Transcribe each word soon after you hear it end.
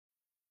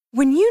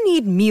When you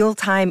need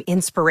mealtime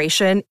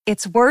inspiration,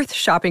 it's worth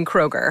shopping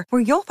Kroger,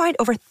 where you'll find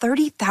over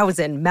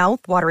 30,000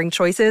 mouth-watering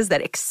choices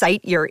that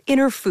excite your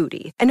inner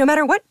foodie. And no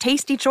matter what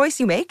tasty choice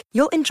you make,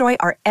 you'll enjoy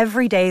our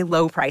everyday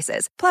low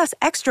prices, plus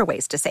extra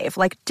ways to save,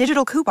 like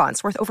digital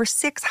coupons worth over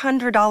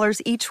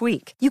 $600 each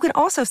week. You can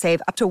also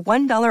save up to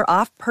 $1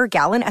 off per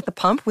gallon at the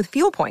pump with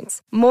fuel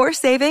points. More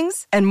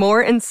savings and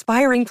more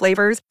inspiring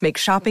flavors make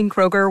shopping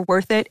Kroger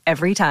worth it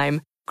every time.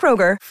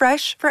 Kroger,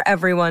 fresh for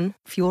everyone.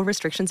 Fuel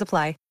restrictions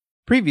apply.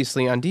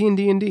 Previously on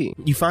D&D,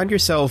 you find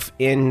yourself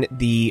in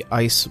the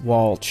ice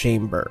wall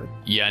chamber.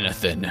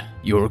 Yanathan,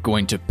 you're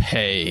going to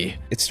pay.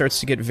 It starts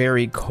to get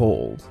very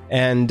cold,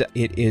 and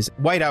it is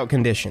whiteout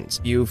conditions.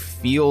 You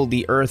feel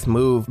the earth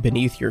move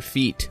beneath your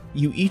feet.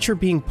 You each are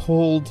being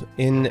pulled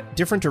in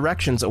different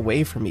directions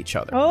away from each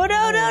other. Oh,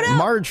 no.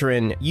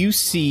 Margarine, you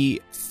see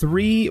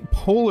 3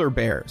 polar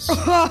bears.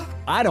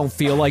 I don't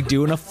feel like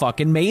doing a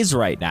fucking maze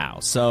right now,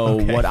 so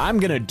what I'm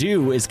gonna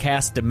do is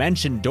cast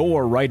Dimension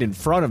Door right in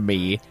front of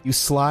me. You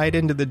slide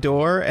into the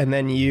door, and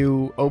then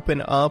you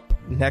open up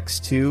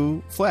next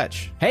to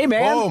Fletch. Hey,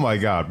 man! Oh my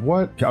god,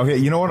 what? Okay,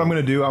 you know what I'm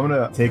gonna do? I'm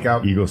gonna take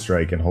out Eagle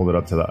Strike and hold it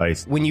up to the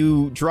ice. When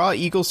you draw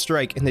Eagle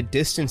Strike, in the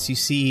distance you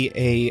see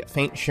a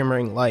faint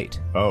shimmering light.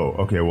 Oh,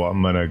 okay, well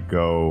I'm gonna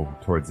go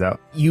towards that.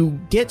 You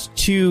get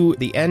to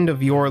the end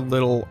of your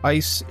little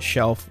ice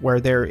shelf where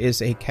there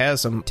is a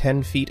chasm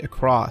 10 feet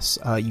across.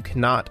 You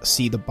cannot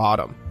see the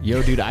bottom.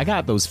 Yo, dude, I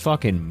got those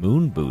fucking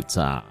moon boots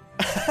on.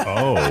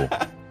 Oh,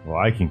 well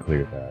I can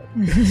clear that.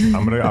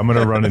 I'm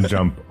gonna run and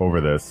jump over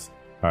this.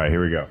 All right,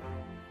 here we go.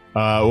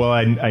 Well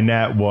I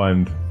nat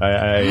 1.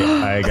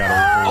 I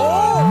got a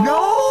 1. No!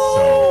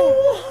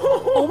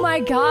 So. Oh my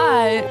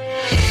god.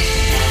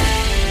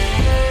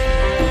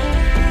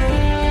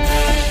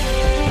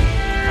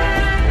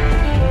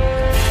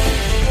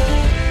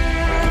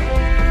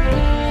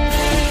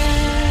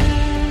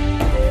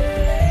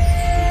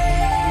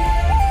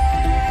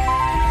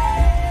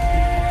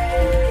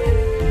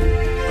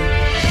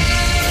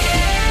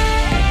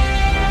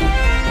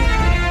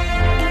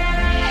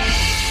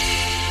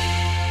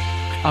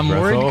 I'm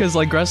worried because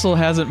Gressel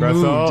hasn't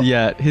moved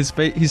yet. He's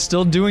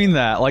still doing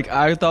that.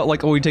 I thought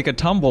we take a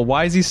tumble.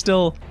 Why is he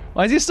still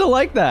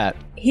like that?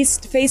 He's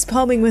face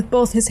palming with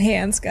both his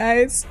hands,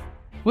 guys.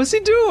 What's he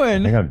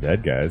doing? I think I'm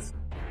dead, guys.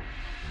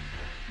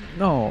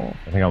 No.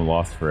 I think I'm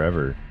lost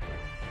forever.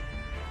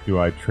 Do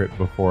I trip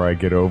before I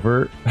get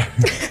over?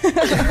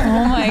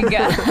 Oh my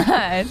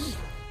god.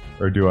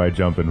 Or do I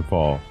jump and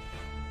fall?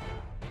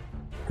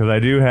 Because I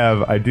do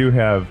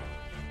have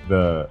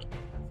the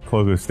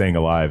close with staying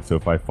alive, so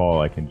if I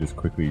fall I can just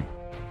quickly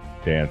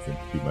dance and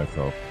keep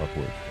myself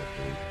upwards.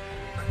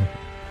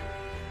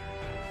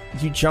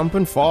 You jump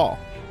and fall.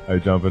 I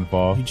jump and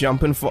fall. You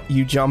jump and fall.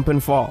 You jump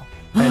and fall.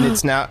 And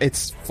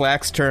it's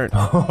Flack's turn.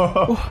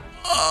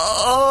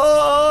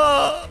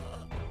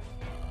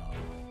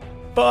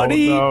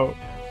 Buddy! Oh, no.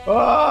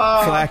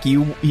 Ah! Flack,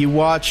 you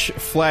watch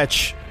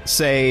Fletch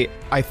say,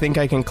 I think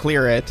I can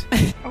clear it.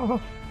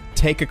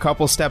 Take a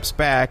couple steps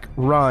back,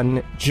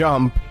 run,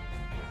 jump.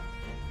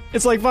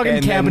 It's like fucking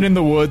And Cabin then- in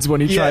the Woods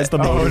when he tries the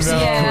motorcycle.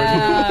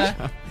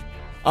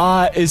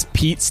 Yeah. Is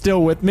Pete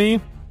still with me?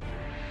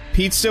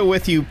 Pete's still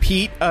with you.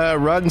 Pete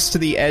runs to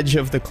the edge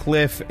of the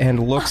cliff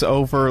and looks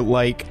over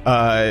like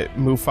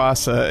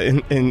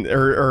Mufasa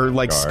or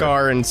like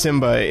Scar and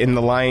Simba in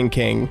The Lion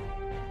King,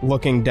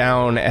 looking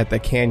down at the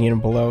canyon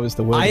below as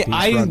the wildebeest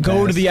I run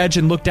go to past. the edge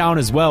and look down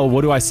as well. What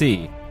do I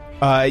see?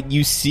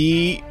 You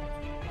see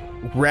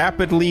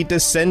rapidly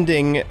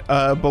descending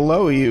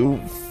below you,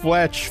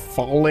 Fletch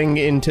falling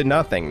into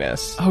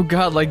nothingness. Oh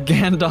god, like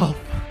Gandalf.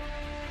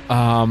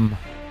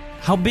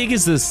 How big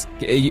is this?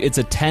 It's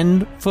a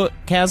 10-foot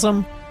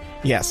chasm?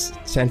 Yes,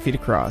 10 feet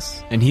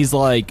across. And he's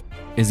like,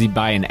 is he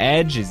by an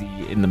edge? Is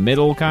he in the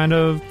middle, kind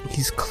of?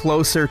 He's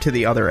closer to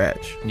the other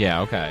edge.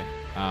 Yeah, okay.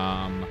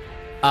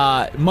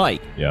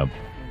 Mike, Yeah.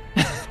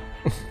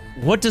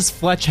 what does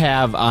Fletch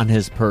have on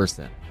his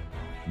person?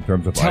 In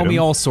terms of Tell me items,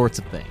 all sorts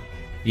of things.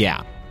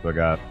 Yeah. So I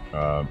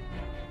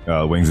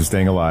got Wings of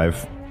Staying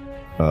Alive,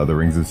 the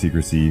Rings of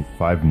Secrecy,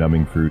 5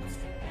 Numbing Fruits,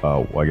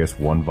 I guess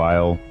 1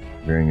 vial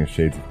varying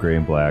shades of gray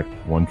and black,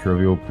 1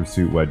 Trivial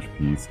Pursuit wedge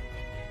piece,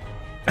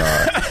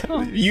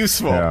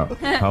 Useful. yeah,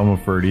 Helm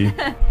of Ferdy,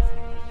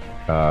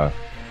 and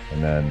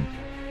then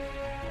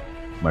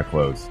my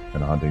clothes,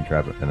 and a hunting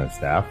trap, and a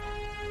staff,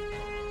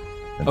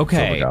 and Okay.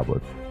 silver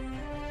goblets.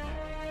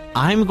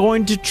 I'm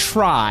going to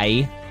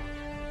try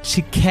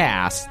to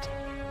cast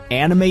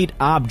Animate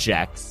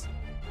Objects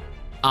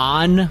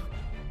on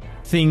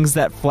things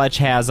that Fletch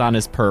has on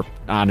his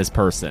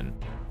person.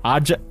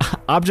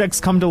 Objects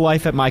come to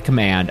life at my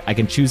command. I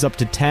can choose up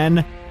to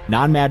 10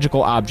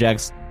 non-magical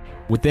objects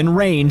within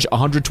range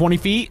 120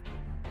 feet.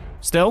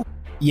 Still?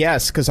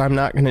 Yes, because I'm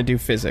not going to do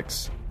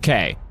physics.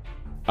 Okay.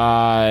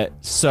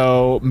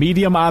 So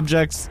medium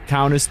objects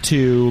count as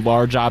 2,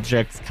 large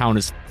objects count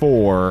as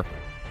 4.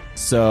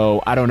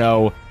 So I don't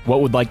know, what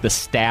would like the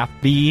staff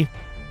be?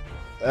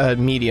 A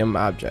medium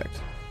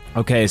object.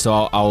 Okay,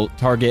 so I'll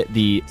target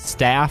the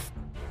staff.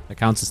 That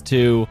counts as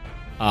 2.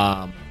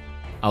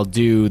 I'll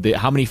do the.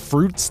 How many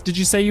fruits did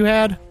you say you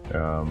had?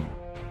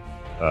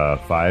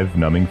 5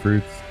 numbing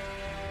fruits.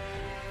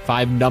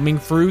 5 numbing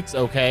fruits.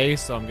 Okay,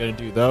 so I'm gonna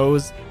do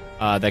those.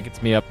 That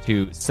gets me up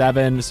to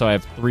 7. So I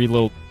have 3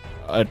 little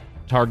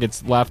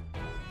targets left.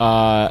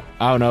 I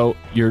don't know.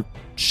 Do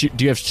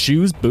you have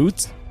shoes,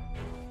 boots?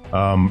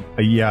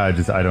 Yeah.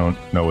 I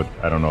don't know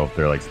if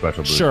they're like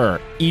special boots.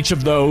 Sure. Each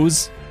of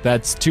those.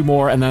 That's 2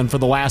 more, and then for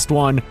the last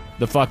one,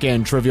 the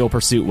fucking Trivial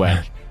Pursuit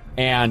wedge.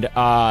 And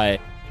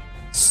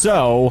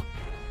so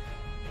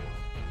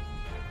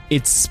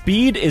its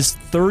speed is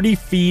 30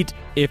 feet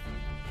if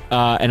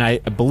and I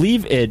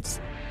believe it's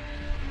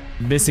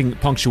missing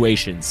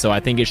punctuation, so I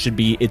think it should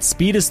be its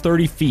speed is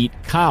 30 feet,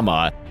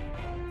 comma,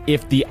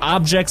 if the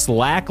objects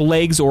lack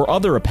legs or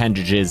other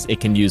appendages it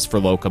can use for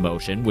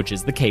locomotion, which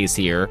is the case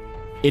here,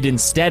 it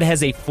instead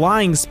has a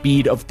flying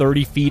speed of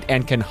 30 feet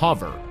and can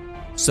hover.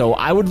 So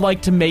I would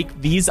like to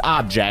make these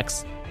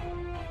objects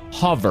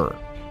hover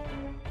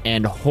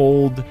and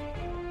hold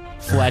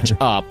Fletch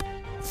up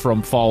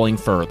from falling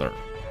further.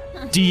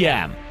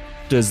 DM,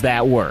 does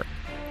that work?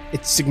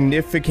 It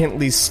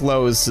significantly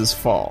slows his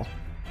fall.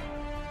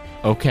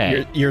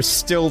 Okay. You're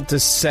still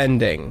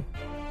descending,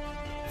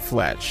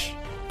 Fletch.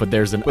 But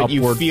there's an but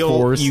upward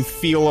force. You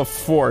feel a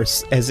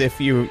force as if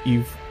you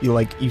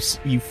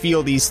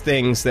feel these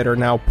things that are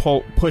now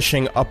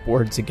pushing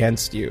upwards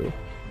against you,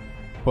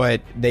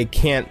 but they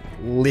can't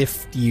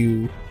lift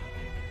you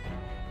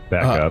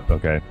back up.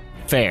 Okay.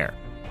 Fair.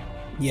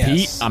 Yes.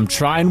 Pete, I'm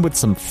trying with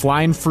some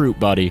flying fruit,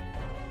 buddy.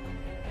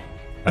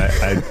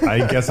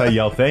 I guess I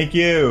yell thank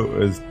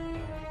you as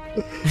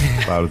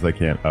loud as I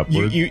can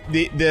upwards.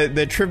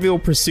 The Trivial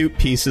Pursuit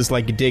piece is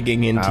like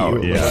digging into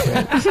you.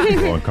 Yeah.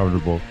 So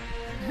uncomfortable.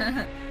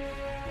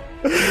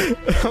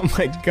 Oh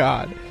my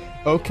god.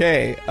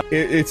 Okay.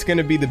 It's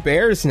gonna be the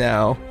bears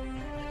now.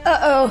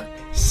 Uh-oh.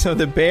 So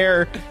the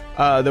bear,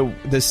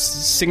 the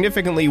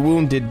significantly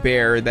wounded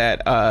bear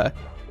that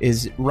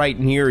is right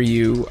near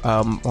you,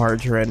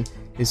 Margarine,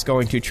 is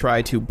going to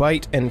try to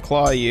bite and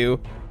claw you.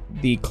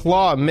 The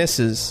claw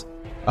misses,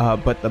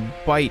 but the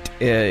bite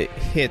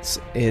hits,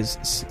 is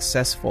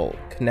successful,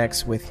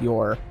 connects with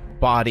your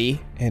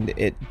body, and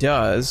it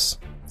does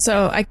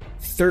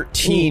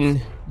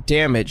 13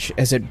 damage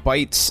as it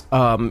bites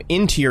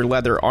into your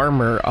leather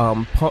armor,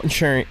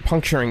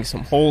 puncturing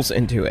some holes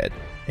into it.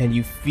 And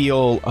you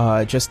feel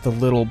just a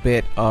little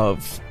bit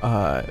of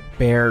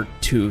bear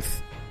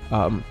tooth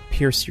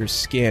pierce your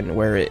skin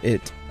where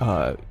it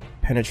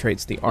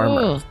penetrates the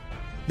armor. Ugh.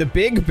 The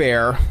big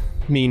bear,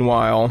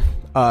 meanwhile,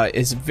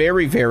 is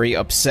very, very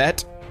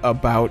upset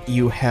about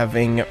you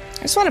having... I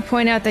just want to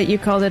point out that you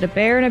called it a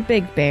bear and a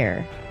big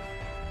bear.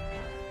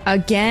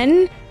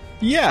 Again?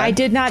 Yeah. I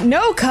did not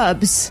know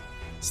cubs.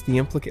 It's the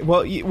implication.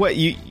 Well,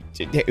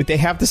 they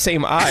have the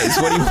same eyes.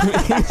 What do you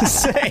mean to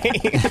say?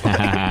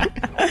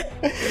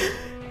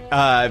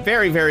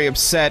 Very, very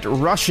upset,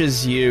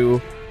 rushes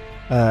you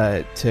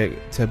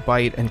to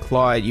bite and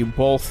claw. You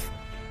both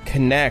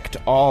connect.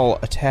 All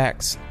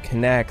attacks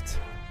connect.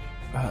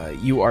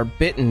 You are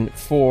bitten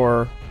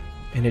for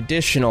an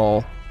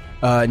additional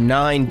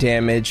 9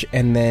 damage,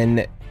 and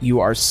then you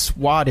are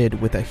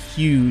swatted with a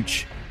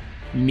huge,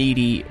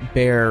 meaty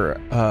bear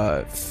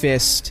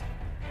fist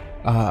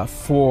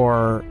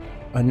for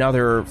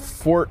another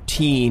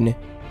 14,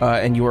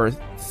 and you are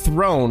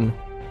thrown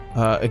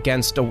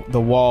against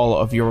the wall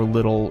of your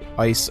little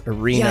ice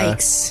arena.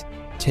 Yikes.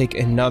 Take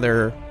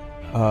another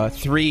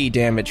 3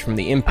 damage from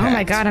the impact. Oh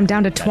my god, I'm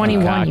down to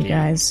 21, you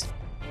guys.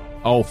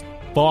 Oh,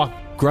 fuck.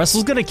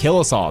 Gressel's gonna kill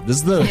us all. This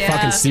is the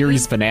fucking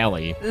series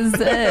finale. This is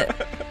it.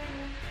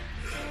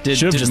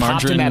 Should have just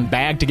hopped in that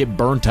bag to get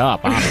burnt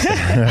up,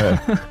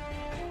 honestly.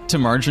 To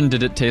Margarine,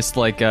 did it taste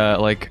like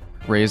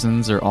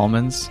raisins or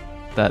almonds?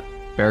 That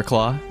bear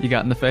claw you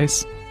got in the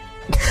face?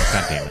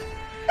 God damn it.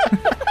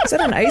 Is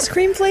that an ice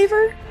cream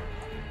flavor?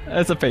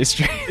 That's a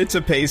pastry. It's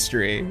a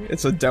pastry.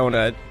 It's a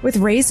donut. With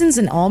raisins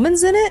and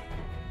almonds in it?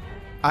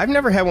 I've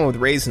never had one with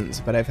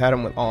raisins, but I've had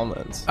them with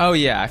almonds. Oh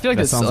yeah, I feel like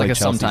That it's sounds like like a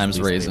Chelsea's sometimes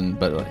least raisin,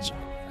 but like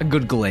a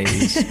good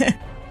glaze.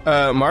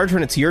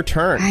 Margarine, it's your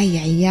turn. Ay,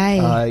 ay,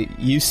 ay.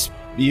 You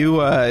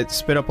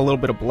spit up a little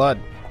bit of blood.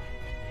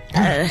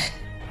 I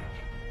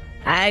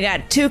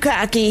got too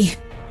cocky,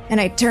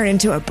 and I turn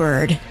into a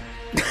bird.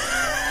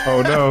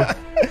 Oh no.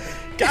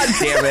 God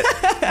damn it.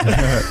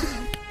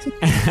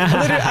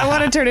 I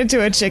want to turn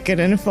into a chicken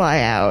and fly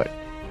out.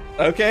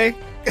 Okay.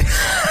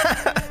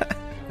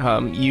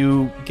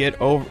 You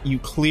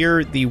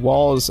clear the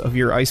walls of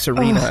your ice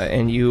arena,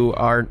 and you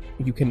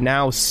can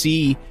now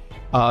see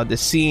the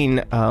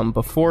scene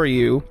before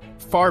you.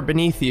 Far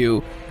beneath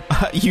you,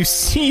 you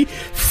see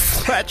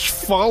Fletch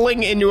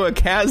falling into a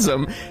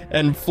chasm,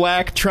 and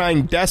Flack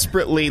trying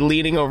desperately,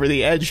 leaning over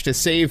the edge to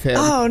save him.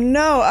 Oh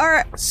no! All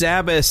right.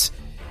 Zabas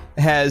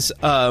has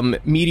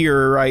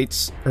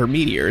meteorites, or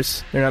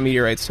meteors. They're not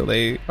meteorites, so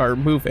they are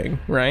moving,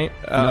 right?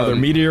 No, they're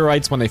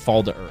meteorites when they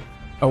fall to Earth.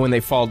 Oh, when they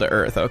fall to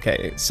Earth.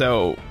 Okay,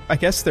 so I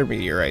guess they're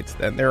meteorites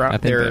then. They're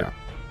out there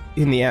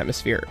in the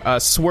atmosphere.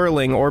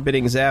 Swirling,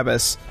 orbiting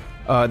Zabas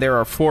There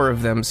are 4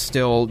 of them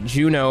still.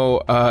 Juno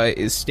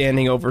is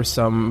standing over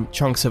some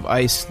chunks of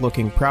ice,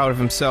 looking proud of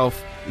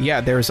himself.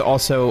 Yeah, there's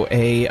also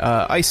a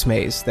ice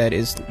maze that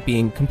is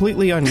being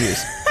completely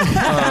unused.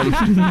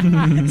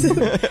 That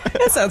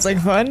sounds like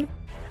fun.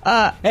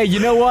 Hey, you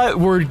know what?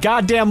 We're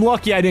goddamn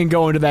lucky I didn't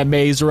go into that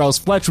maze, or else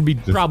Fletch would be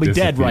probably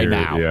dead right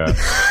now. Yeah.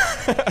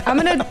 I'm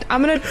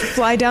gonna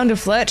fly down to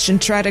Fletch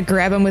and try to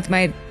grab him with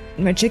my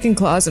chicken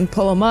claws and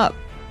pull him up.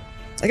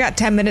 I got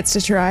 10 minutes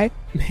to try.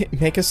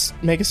 Make a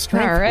strength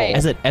All right.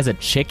 roll. As a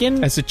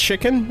chicken? As a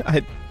chicken?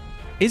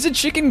 Is a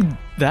chicken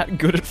that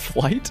good at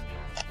flight?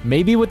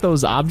 Maybe with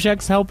those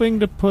objects helping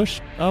to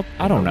push up?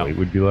 I don't know. It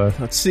would be less.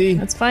 Let's see.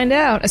 Let's find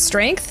out. A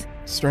strength?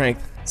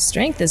 Strength.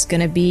 Strength is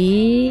gonna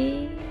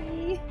be...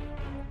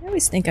 I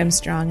always think I'm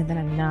strong and then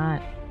I'm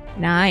not.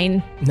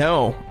 9.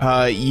 No.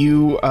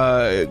 You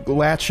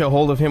latch a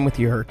hold of him with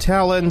your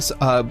talons,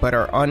 but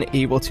are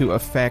unable to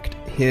affect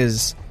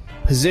his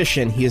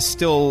position. He is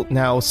still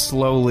now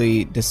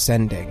slowly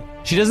descending.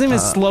 She doesn't even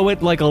slow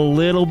it like a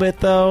little bit,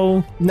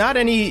 though. Not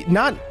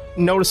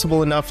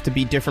noticeable enough to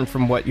be different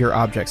from what your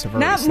objects have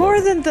already Not slowed.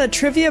 more than the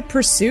Trivia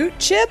Pursuit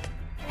chip?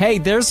 Hey,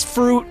 there's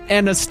fruit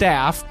and a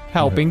staff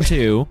helping,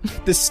 too.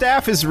 The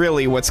staff is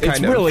really what's kind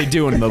It's of... really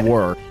doing the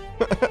work.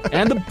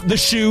 And the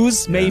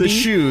shoes, maybe. The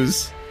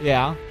shoes.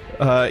 Yeah.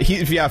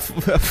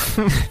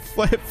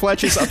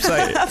 Fletch is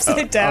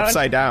upside down.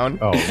 Upside down.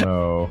 Oh,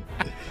 no.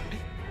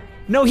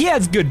 No, he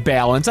has good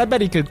balance. I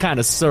bet he could kind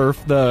of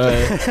surf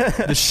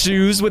the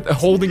shoes with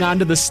holding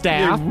onto the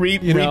staff.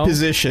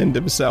 Repositioned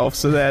himself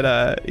so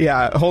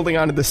that, holding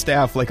onto the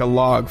staff like a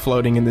log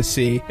floating in the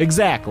sea.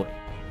 Exactly.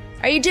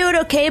 Are you doing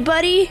okay,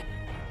 buddy?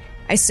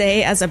 I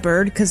say as a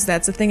bird, because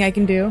that's a thing I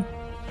can do.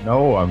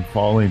 No, I'm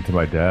falling to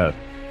my death.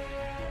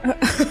 I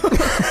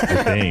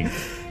think.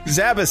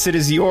 Zabas, it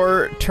is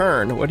your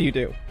turn. What do you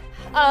do?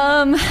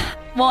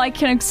 Well, I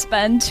can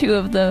expend 2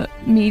 of the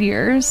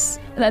meteors.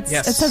 It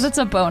says it's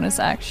a bonus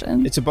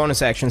action. It's a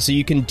bonus action, so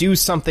you can do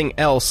something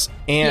else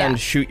and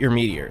shoot your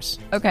meteors.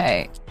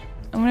 Okay.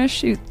 I'm gonna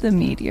shoot the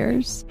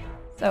meteors.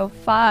 So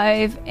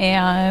 5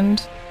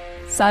 and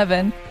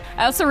 7.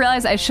 I also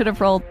realized I should have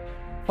rolled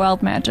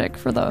wild magic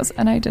for those,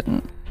 and I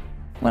didn't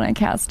when I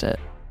cast it.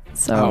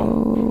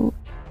 So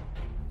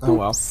Oh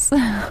well.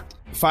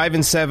 5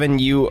 and 7,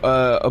 you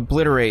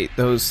obliterate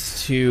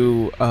those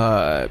 2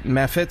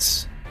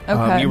 mephits.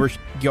 Okay. You were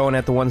going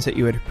at the ones that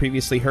you had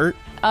previously hurt?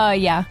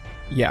 Yeah.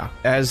 Yeah.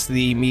 As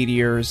the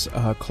meteors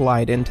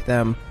collide into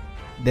them,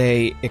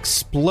 they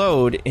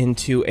explode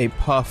into a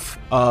puff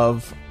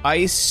of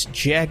ice,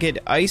 jagged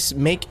ice.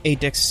 Make a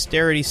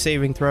dexterity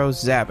saving throw,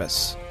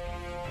 Zabas.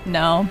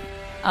 No.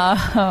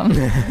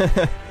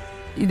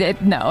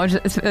 No,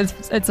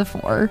 it's a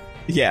 4.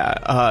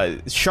 Yeah,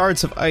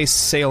 shards of ice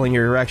sail in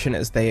your direction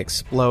as they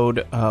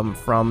explode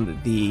from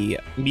the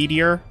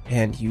meteor,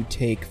 and you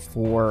take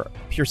 4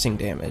 piercing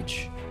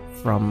damage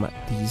from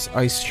these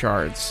ice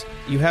shards.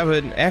 You have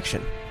an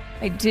action.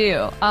 I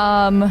do.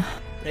 And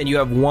you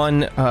have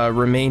 1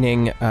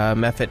 remaining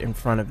mephit in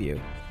front of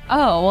you.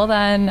 Oh, well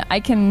then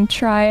I can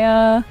try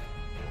a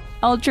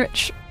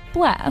Eldritch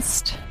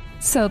Blast.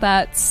 So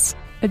that's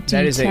a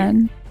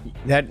D10.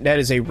 That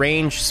is a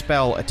ranged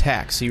spell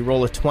attack. So you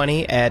roll a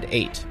 20, add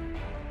 8.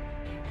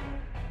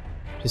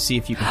 To see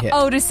if you can hit.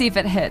 Oh, to see if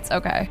it hits.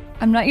 Okay.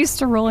 I'm not used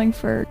to rolling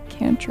for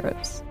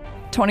cantrips.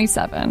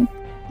 27.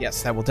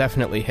 Yes, that will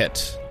definitely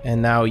hit.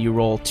 And now you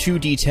roll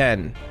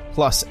 2d10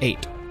 plus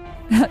 8.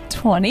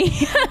 20.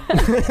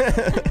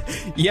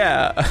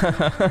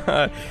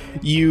 Yeah.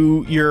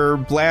 Your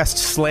blast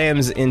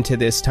slams into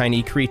this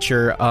tiny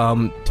creature,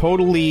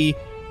 totally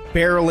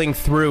barreling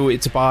through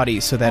its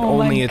body so that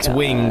only its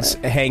wings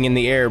hang in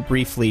the air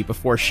briefly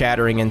before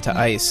shattering into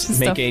ice.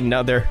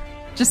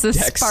 Just a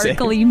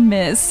sparkly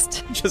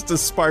mist. Just a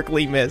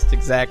sparkly mist,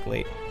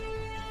 exactly.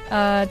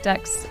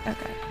 Dex.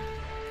 Okay.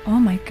 Oh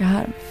my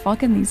god, I'm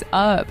fucking these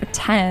up.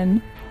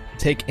 10.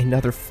 Take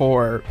another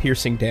 4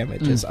 piercing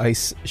damage as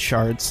ice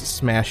shards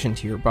smash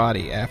into your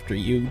body after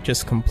you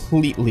just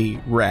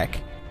completely wreck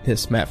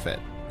this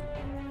mephit.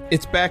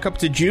 It's back up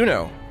to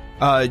Juno.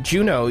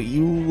 Juno,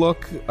 you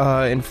look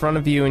in front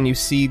of you and you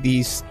see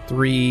these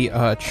 3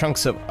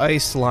 chunks of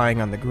ice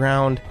lying on the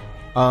ground.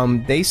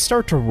 They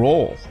start to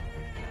roll.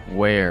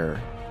 Where?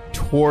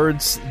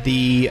 Towards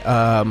the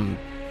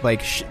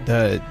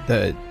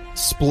the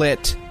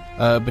split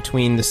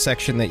between the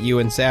section that you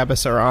and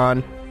Zabas are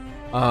on.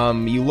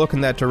 You look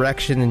in that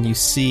direction and you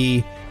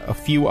see a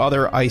few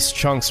other ice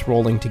chunks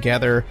rolling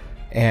together,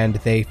 and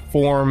they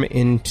form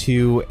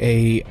into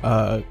a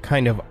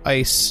kind of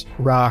ice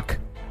rock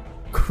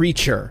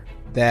creature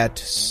that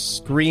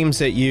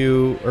screams at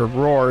you, or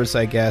roars,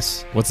 I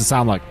guess. What's it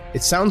sound like?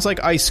 It sounds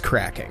like ice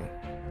cracking.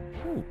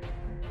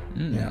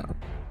 Yeah.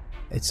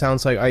 It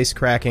sounds like ice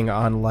cracking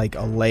on like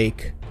a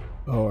lake,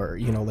 or,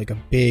 like a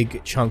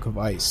big chunk of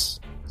ice.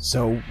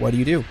 So what do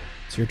you do?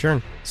 It's your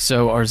turn.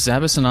 So are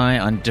Zabas and I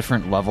on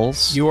different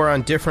levels? You are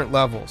on different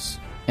levels.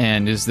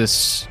 And is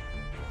this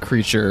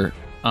creature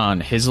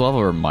on his level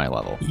or my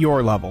level?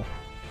 Your level.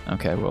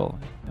 Okay, well,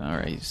 all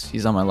right,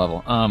 he's on my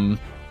level.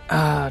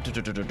 What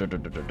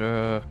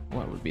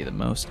would be the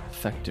most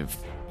effective?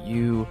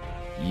 You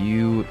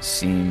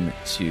seem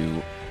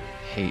to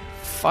hate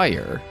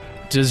fire.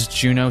 Does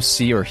Juno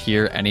see or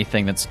hear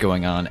anything that's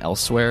going on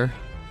elsewhere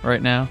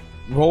right now?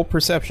 Roll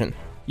perception.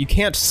 You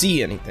can't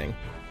see anything.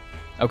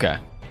 Okay,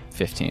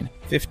 15.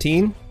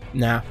 15?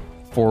 Nah.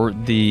 For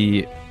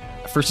the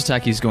first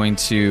attack, he's going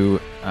to...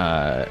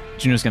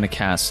 Juno's going to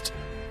cast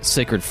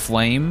Sacred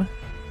Flame,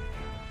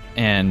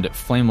 and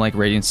flame-like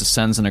radiance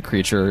descends on a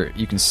creature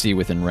you can see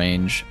within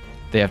range.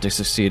 They have to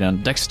succeed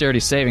on Dexterity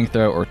saving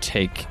throw or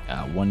take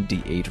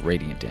 1d8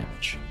 radiant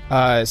damage.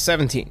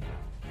 17.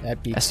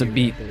 That beats That's a you,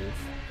 beat. I believe.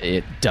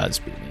 It does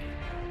beat me.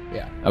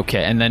 Yeah.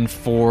 Okay, and then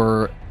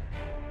for...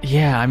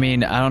 Yeah, I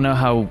mean, I don't know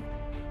how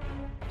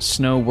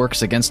snow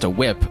works against a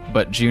whip,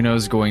 but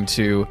Juno's going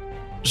to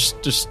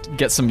just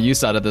get some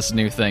use out of this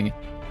new thing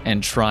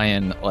and try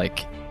and,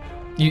 like...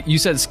 You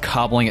said it's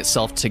cobbling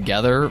itself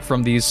together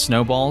from these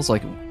snowballs?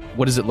 Like,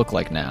 what does it look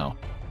like now?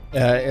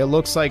 It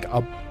looks like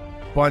a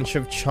bunch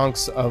of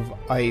chunks of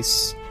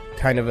ice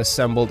kind of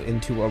assembled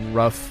into a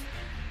rough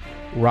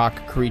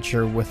rock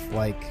creature with,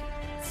 like,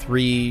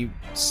 3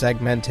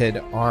 segmented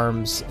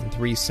arms and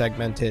 3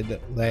 segmented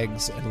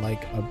legs and,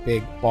 like, a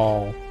big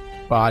ball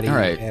body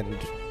and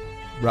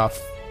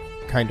rough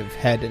kind of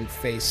head and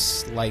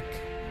face-like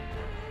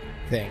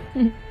thing.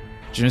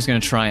 Juno's going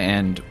to try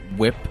and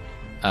whip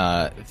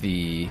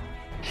the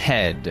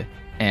head,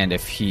 and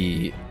if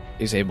he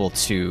is able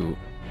to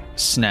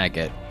snag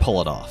it,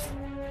 pull it off.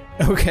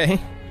 Okay.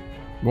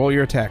 Roll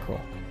your attack roll.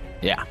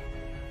 Yeah.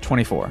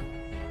 24.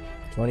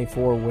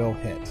 24 will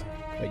hit,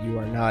 but you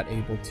are not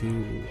able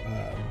to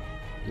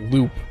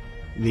loop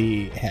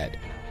the head.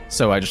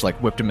 So I just,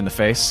 like, whipped him in the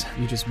face?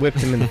 You just whipped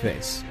him in the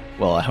face.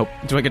 Well, I hope...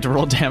 Do I get to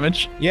roll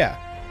damage? Yeah.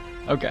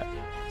 Okay.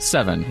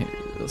 7.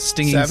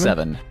 Stinging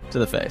 7 to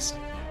the face.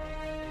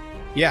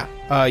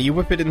 Yeah, you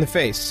whip it in the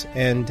face,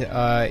 and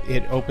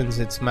it opens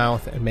its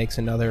mouth and makes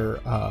another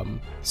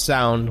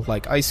sound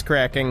like ice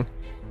cracking.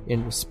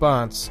 In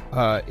response,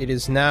 it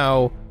is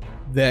now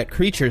that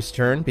creature's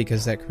turn,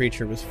 because that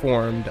creature was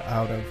formed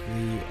out of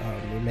the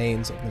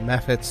remains of the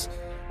Mephits.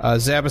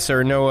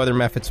 Zabasur, no other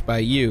Mephits by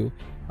you.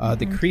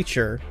 The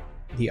creature,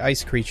 the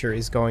ice creature,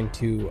 is going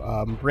to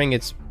bring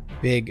its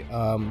big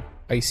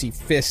icy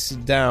fists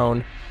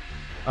down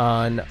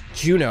on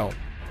Juno.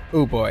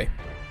 Oh boy.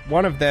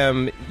 One of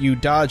them, you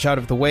dodge out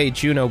of the way,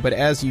 Juno, but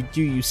as you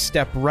do, you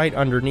step right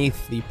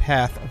underneath the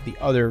path of the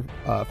other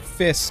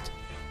fist,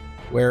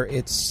 where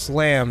it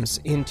slams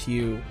into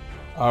you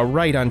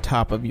right on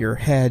top of your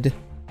head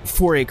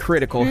for a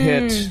critical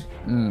hit,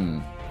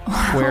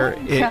 where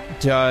it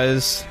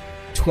does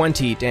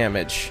 20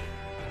 damage.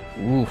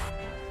 Oof.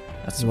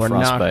 That's some you are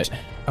frostbite.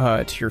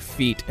 knocked to your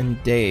feet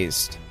and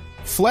dazed.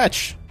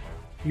 Fletch,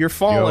 you're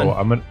fallen. Yo,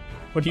 I'm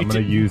gonna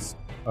use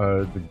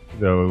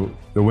the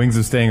Wings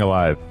of Staying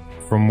Alive.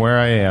 From where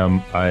I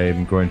am,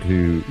 I'm going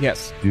to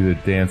do the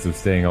dance of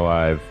staying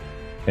alive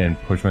and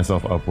push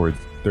myself upwards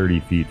 30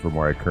 feet from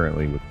where I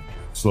currently was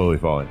slowly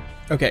falling.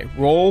 Okay,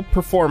 roll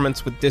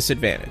performance with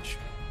disadvantage.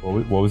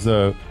 What was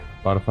the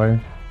modifier?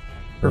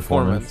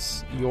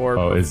 Performance. Your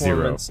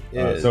performance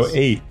is 0. So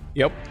 8.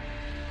 Yep.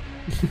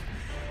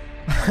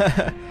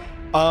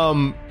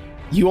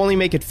 You only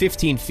make it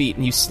 15 feet,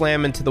 and you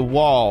slam into the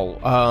wall.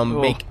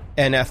 Make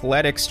an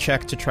athletics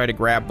check to try to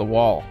grab the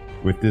wall.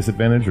 With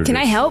disadvantage? Or Can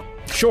I help?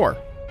 Sure.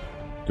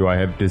 Do I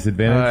have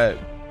disadvantage?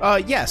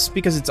 Yes,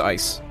 because it's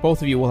ice.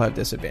 Both of you will have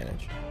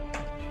disadvantage.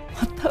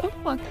 What the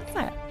fuck is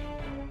that?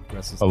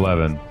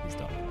 11.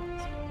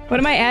 What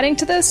am I adding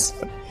to this?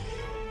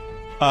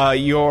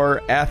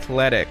 Your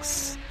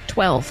athletics.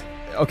 12.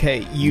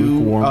 Okay,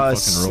 you them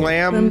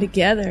slam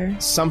together.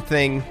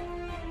 something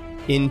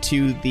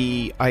into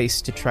the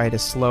ice to try to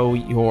slow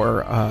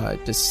your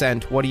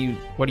descent. What do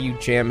you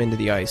jam into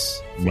the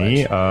ice?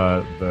 Me?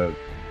 Fletch?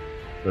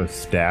 The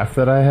staff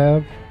that I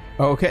have.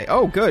 Okay.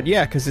 Oh, good.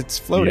 Yeah, because it's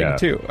floating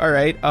too. All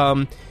right.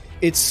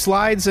 It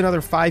slides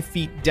another 5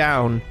 feet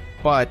down,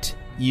 but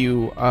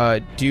you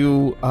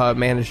do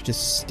manage to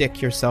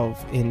stick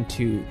yourself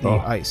into the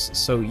ice.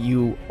 So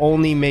you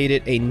only made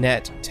it a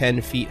net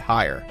 10 feet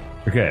higher.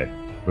 Okay.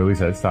 Well, at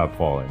least I stopped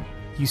falling.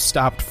 You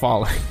stopped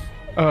falling.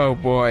 Oh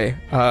boy.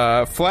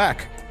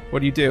 Flack, what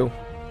do you do?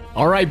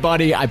 All right,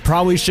 buddy. I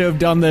probably should have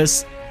done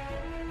this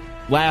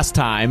last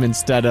time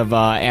instead of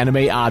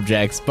animate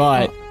objects,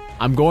 but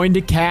I'm going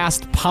to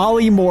cast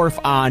polymorph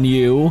on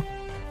you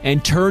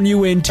and turn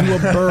you into a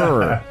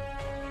bird.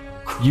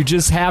 You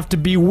just have to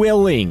be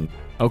willing,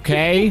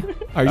 okay?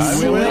 Are you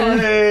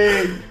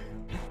willing?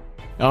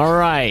 All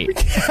right.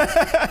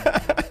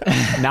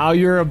 Now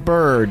you're a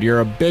bird.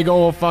 You're a big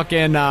old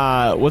fucking,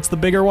 what's the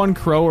bigger one,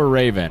 crow or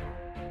raven?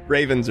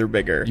 Ravens are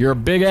bigger. You're a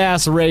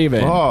big-ass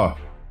raven. Oh.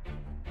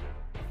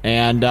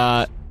 And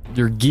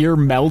your gear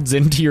melds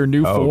into your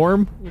new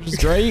form, which is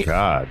great.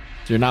 God.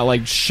 So you're not,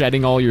 like,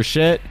 shedding all your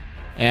shit.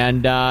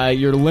 And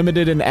you're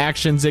limited in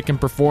actions it can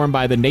perform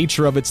by the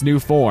nature of its new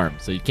form.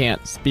 So you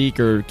can't speak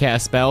or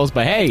cast spells,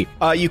 but hey!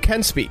 You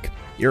can speak.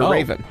 You're a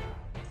raven.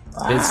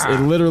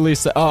 It literally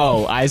says...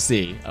 Oh, I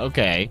see.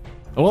 Okay.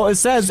 Well, it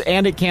says,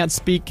 and it can't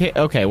speak.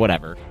 Okay,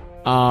 whatever.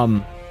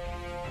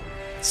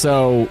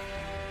 So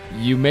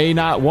you may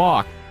not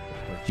walk,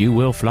 but you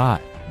will fly.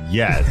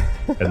 Yes.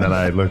 And then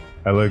I look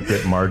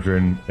at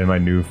Margarine in my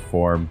new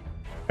form,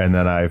 and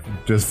then I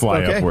just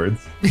fly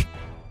upwards.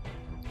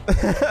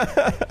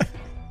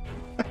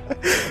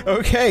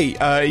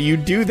 Okay, you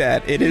do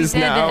that. It is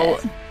now.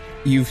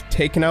 You've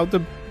taken out the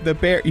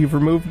bear. You've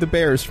removed the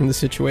bears from the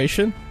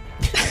situation.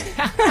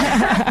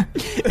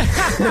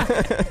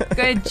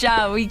 Good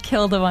job. We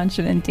killed a bunch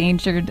of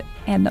endangered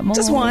animals.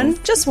 Just one.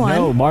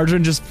 No,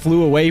 Margarine just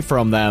flew away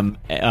from them,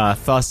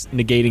 thus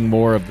negating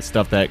more of the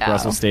stuff that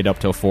Gressel stayed up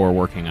till 4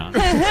 working on.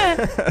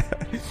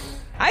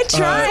 I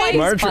tried,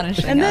 Margarine.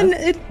 and then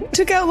it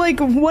took out like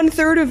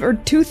 1/3 or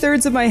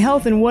 2/3 of my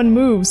health in one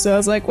move. So I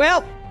was like,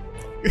 well,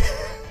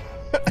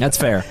 That's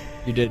fair.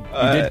 You did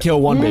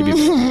kill one baby.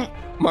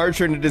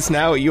 Margarine, it is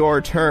now your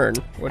turn.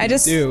 What do you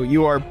do?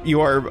 You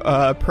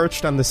are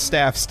perched on the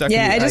staff, stuck in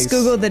the I just ice.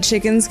 googled that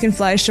chickens can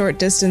fly short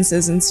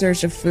distances in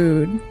search of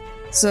food.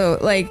 So,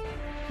 like,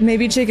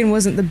 maybe chicken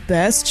wasn't the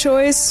best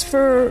choice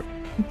for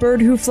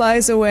bird who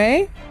flies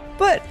away,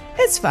 but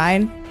it's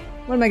fine.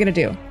 What am I gonna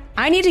do?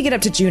 I need to get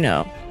up to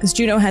Juno, because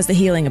Juno has the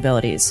healing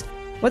abilities.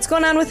 What's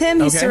going on with him?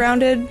 He's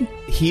surrounded.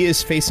 He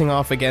is facing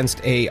off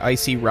against a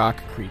icy rock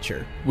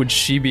creature. Would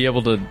she be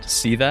able to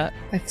see that?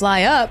 I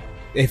fly up.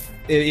 If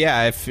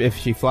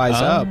she flies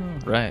up,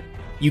 Right.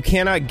 you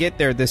cannot get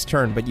there this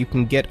turn, but you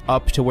can get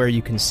up to where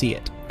you can see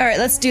it. All right,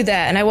 let's do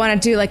that. And I want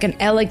to do like an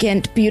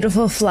elegant,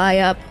 beautiful fly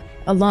up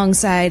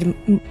alongside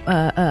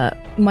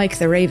Mike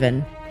the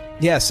Raven.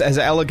 Yes, as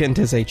elegant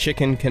as a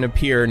chicken can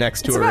appear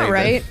next to That's a about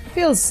raven. right.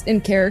 Feels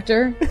in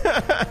character.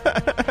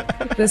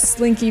 The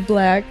slinky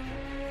black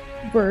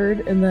bird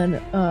and then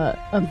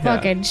a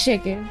fucking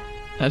chicken.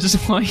 I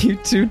just want you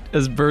two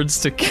as birds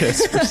to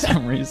kiss for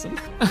some reason.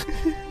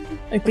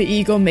 Like the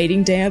eagle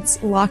mating dance,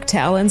 lock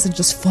talons and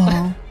just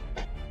fall.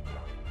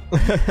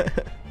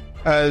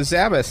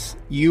 Zabas,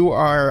 you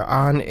are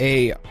on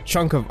a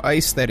chunk of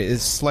ice that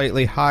is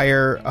slightly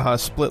higher,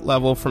 split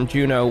level from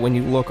Juno. When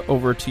you look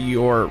over to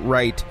your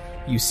right,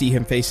 you see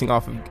him facing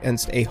off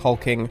against a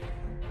hulking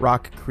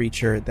rock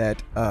creature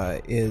that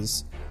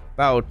is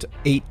about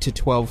 8 to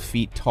 12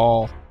 feet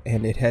tall,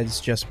 and it has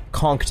just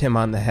conked him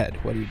on the head.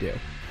 What do you do?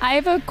 I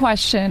have a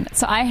question.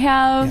 So I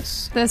have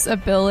this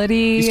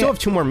ability. You still have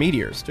 2 more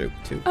meteors, too.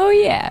 Oh,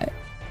 yeah.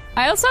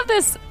 I also have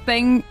this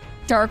thing,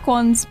 Dark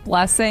One's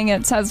Blessing.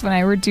 It says when I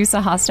reduce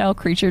a hostile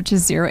creature to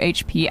 0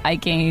 HP, I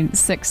gain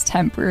 6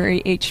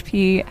 temporary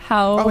HP.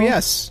 How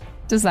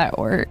does that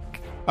work?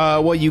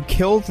 Well, you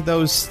killed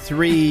those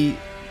 3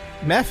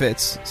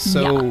 Mephits,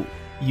 so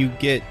you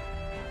get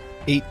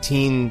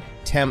 18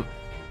 temp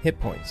hit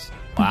points.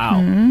 Wow.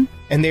 Mm-hmm.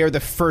 And they are the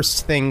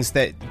first things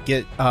that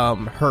get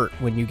hurt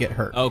when you get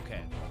hurt. Okay.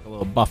 A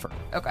little buffer.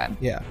 Okay.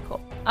 Yeah.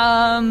 Cool.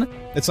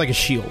 It's like a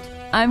shield.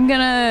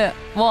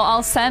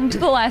 I'll send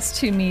the last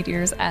 2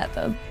 meteors at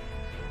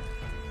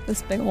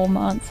this big old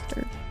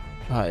monster.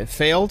 It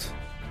failed,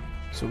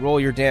 so roll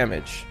your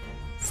damage.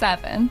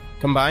 7.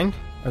 Combined?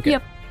 Okay.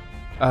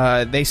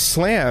 Yep. They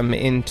slam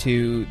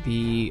into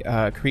the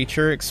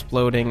creature,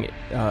 exploding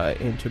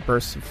into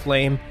bursts of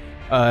flame.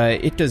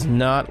 It does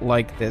not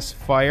like this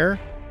fire.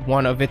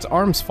 One of its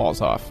arms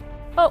falls off.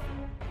 Oh.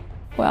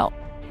 Well.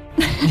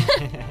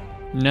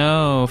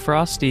 No,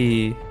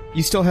 Frosty.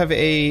 You still have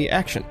a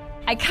action.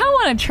 I kind of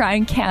want to try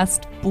and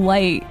cast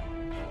Blight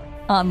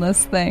on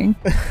this thing.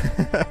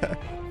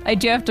 I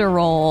do have to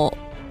roll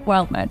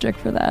Wild Magic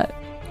for that.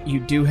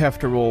 You do have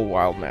to roll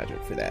Wild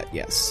Magic for that,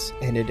 yes.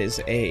 And it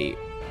is a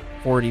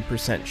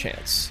 40%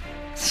 chance.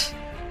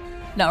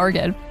 No, we're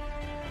good.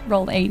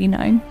 Rolled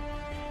 89.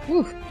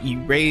 Whew. You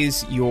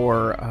raise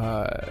your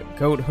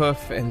goat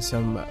hoof, and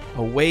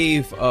a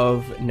wave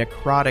of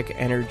necrotic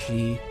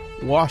energy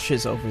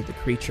washes over the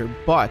creature,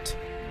 but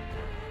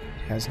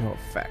it has no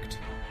effect.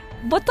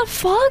 What the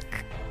fuck?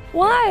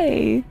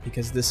 Why?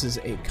 Because this is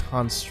a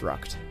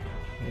construct.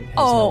 It has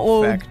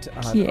no effect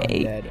on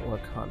undead or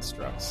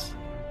constructs.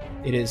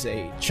 It is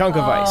a chunk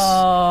of ice.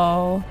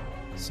 Oh.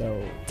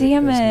 So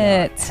damn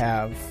it does not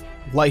have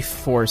life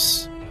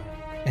force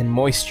and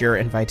moisture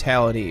and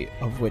vitality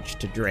of which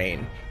to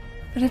drain.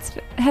 But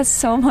it has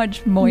so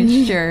much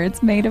moisture.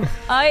 It's made of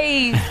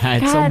ice.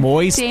 It's so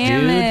moist,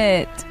 damn dude.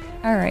 it.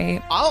 All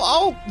right.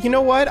 I'll you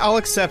know what? I'll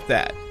accept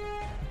that.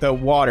 The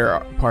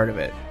water part of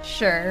it.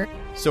 Sure.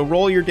 So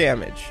roll your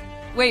damage.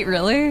 Wait,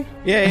 really?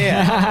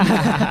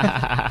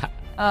 Yeah.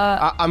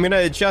 I'm gonna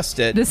adjust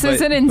it. This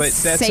is an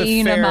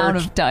insane amount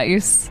of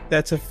dice.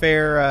 That's a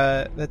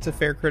fair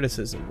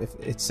criticism. If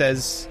it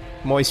says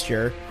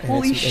moisture and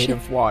Holy it's made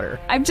of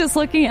water. I'm just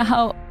looking at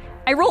how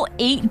I roll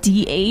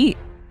 8d8.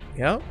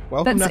 Yeah.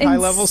 Welcome That's to high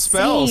level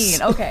spells.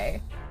 insane.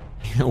 Okay.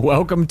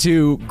 Welcome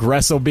to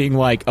Gressel being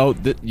like, oh,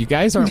 you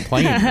guys aren't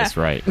playing this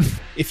right.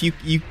 If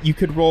you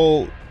could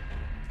roll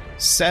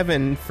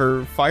 7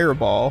 for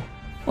fireball.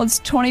 Well, it's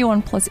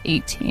 21 plus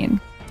 18.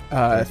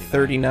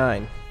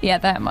 39. Yeah,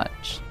 that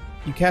much.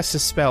 You cast a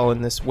spell,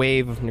 and this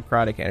wave of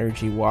necrotic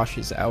energy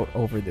washes out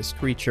over this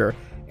creature,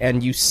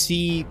 and you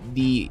see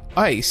the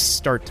ice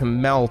start to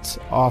melt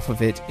off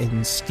of it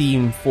in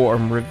steam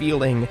form,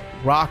 revealing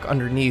rock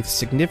underneath,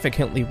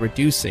 significantly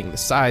reducing the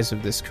size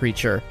of this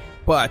creature.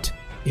 But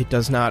it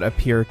does not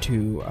appear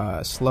to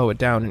slow it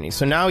down any.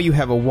 So now you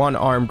have a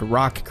one-armed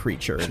rock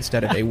creature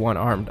instead of a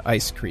one-armed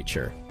ice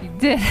creature. You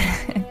did.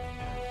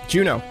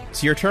 Juno,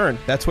 it's your turn.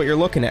 That's what you're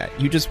looking at.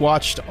 You just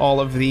watched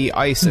all of the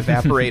ice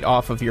evaporate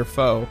off of your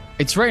foe.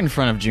 It's right in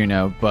front of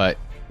Juno, but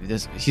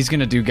he's going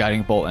to do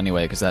Guiding Bolt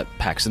anyway because that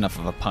packs enough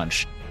of a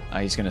punch.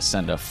 He's going to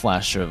send a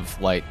flash of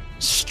light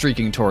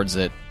streaking towards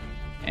it,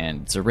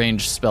 and it's a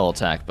ranged spell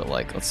attack, but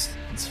let's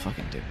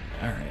fucking do it.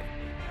 All right.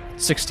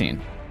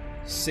 16.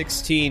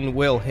 16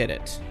 will hit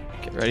it.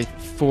 Get ready.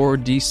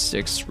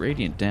 4d6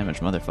 radiant damage,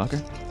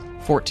 motherfucker.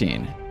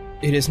 14.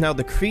 It is now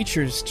the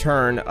creature's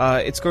turn.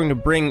 It's going to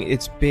bring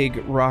its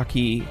big,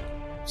 rocky,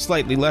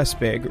 slightly less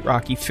big,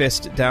 rocky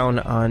fist down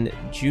on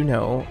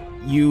Juno.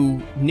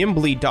 You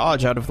nimbly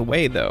dodge out of the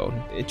way, though.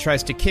 It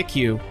tries to kick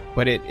you,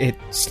 but it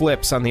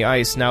slips on the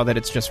ice now that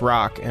it's just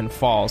rock and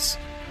falls.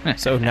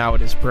 So now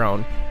it is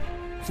prone.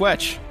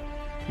 Fletch,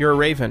 you're a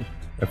raven.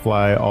 I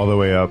fly all the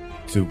way up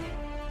to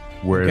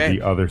where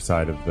the other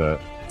side of the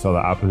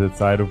opposite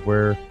side of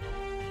where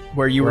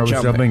you were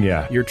jumping.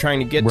 Yeah, you're trying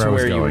to get to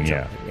where you were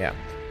jumping. Yeah.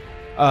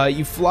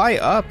 You fly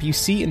up. You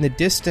see in the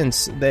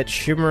distance that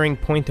shimmering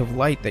point of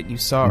light that you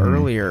saw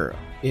earlier.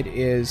 It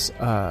is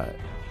up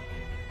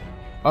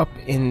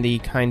in the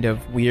kind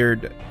of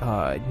weird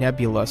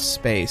nebulous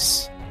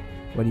space.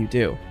 What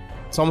do?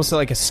 It's almost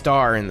like a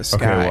star in the sky.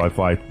 Okay, well, I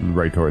fly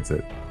right towards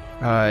it.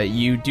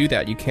 You do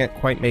that. You can't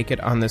quite make it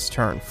on this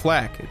turn.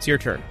 Flack, it's your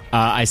turn.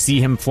 I see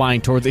him flying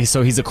towards it,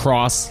 so he's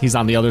across. He's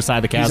on the other side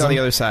of the chasm? He's on the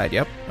other side,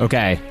 yep.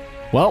 Okay.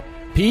 Well,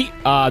 Pete,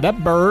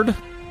 that bird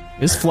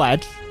is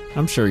Fletch.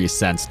 I'm sure you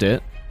sensed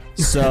it.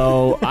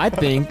 So I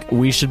think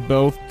we should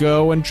both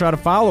go and try to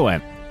follow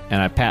him.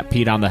 And I pat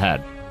Pete on the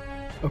head.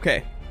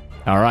 Okay.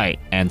 All right.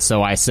 And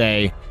so I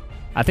say,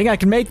 I think I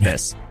can make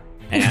this.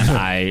 And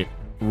I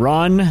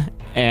run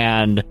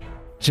and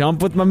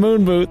jump with my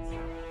moon boots.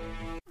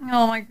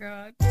 Oh my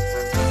god.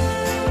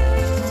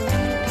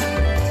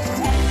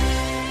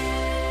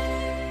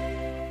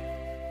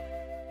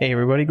 Hey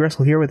everybody,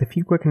 Gressel here with a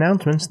few quick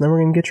announcements, and then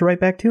we're going to get you right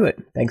back to it.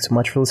 Thanks so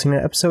much for listening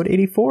to episode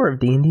 84 of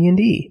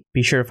D&D&D.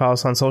 Be sure to follow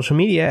us on social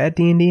media at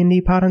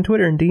D&D&D-pod on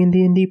Twitter and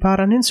D&D&D-pod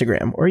on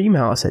Instagram, or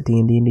email us at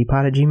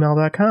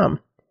dndndpod@gmail.com. I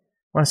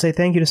want to say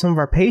thank you to some of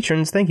our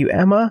patrons. Thank you,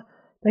 Emma.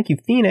 Thank you,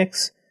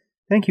 Phoenix.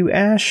 Thank you,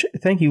 Ash.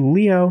 Thank you,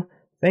 Leo.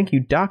 Thank you,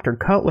 Dr.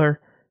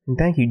 Cutler. And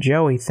thank you,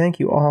 Joey. Thank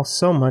you all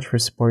so much for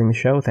supporting the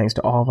show. Thanks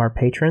to all of our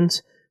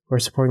patrons who are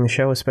supporting the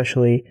show,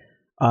 especially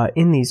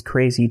in these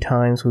crazy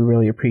times. We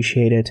really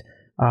appreciate it.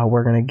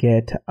 We're going to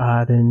get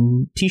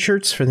the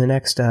t-shirts for the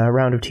next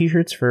round of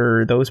t-shirts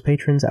for those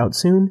patrons out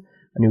soon.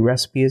 A new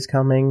recipe is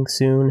coming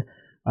soon.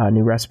 A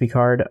new recipe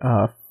card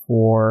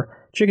for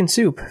chicken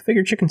soup.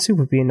 Figured chicken soup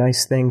would be a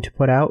nice thing to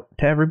put out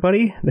to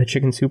everybody. The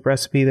chicken soup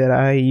recipe that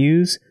I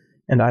use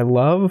and I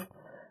love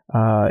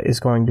is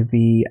going to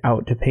be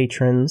out to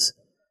patrons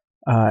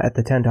at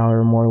the $10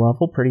 or more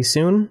level pretty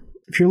soon.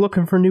 If you're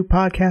looking for new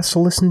podcasts to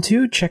listen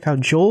to, check out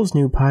Joel's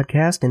new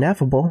podcast,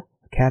 Ineffable,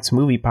 a cat's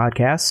movie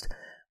podcast,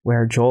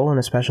 where Joel and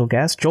a special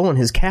guest, Joel and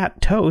his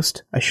cat,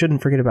 Toast, I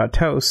shouldn't forget about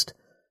Toast,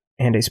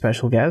 and a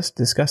special guest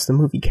discuss the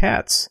movie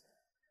Cats.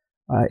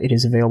 It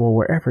is available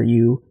wherever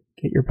you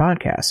get your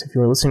podcasts. If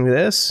you're listening to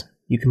this,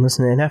 you can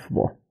listen to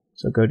Ineffable,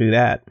 so go do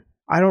that.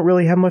 I don't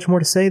really have much more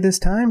to say this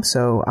time,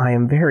 so I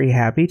am very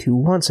happy to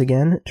once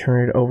again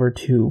turn it over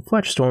to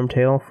Fletch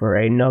Stormtail for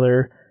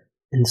another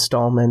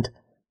installment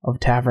of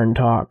Tavern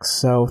Talks.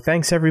 So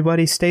thanks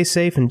everybody, stay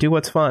safe and do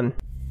what's fun.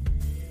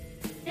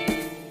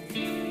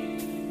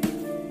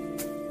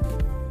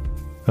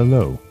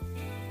 Hello,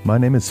 my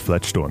name is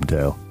Fletch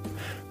Stormtail.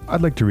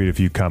 I'd like to read a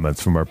few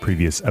comments from our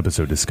previous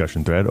episode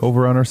discussion thread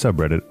over on our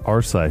subreddit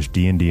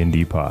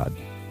r/DNDNDpod.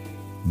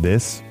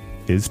 This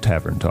is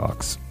Tavern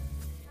Talks.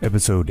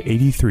 Episode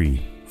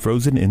 83,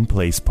 Frozen in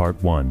Place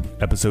Part 1,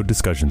 episode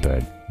discussion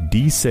thread.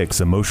 D6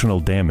 Emotional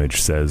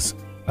Damage says,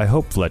 I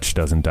hope Fletch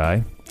doesn't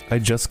die. I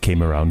just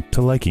came around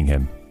to liking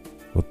him.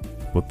 Well,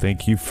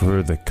 thank you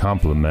for the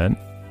compliment.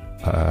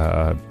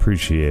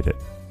 Appreciate it.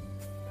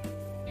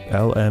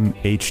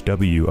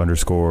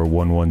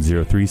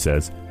 LMHW_1103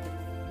 says,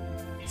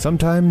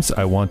 sometimes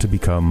I want to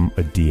become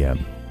a DM,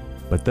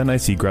 but then I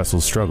see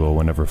Gressel struggle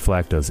whenever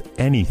Flack does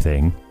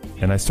anything,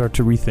 and I start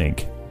to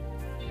rethink.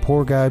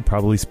 Poor guy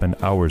probably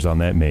spent hours on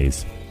that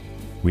maze.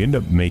 We end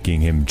up making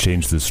him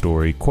change the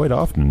story quite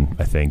often,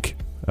 I think,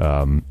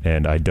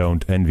 and I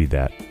don't envy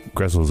that.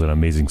 Gressel's an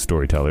amazing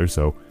storyteller,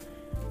 so,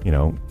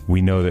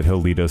 we know that he'll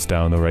lead us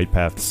down the right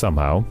path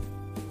somehow.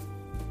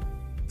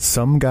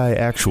 Some Guy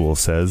Actual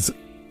says,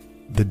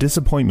 the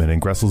disappointment in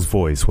Gressel's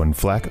voice when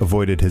Flack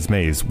avoided his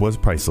maze was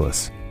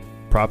priceless.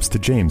 Props to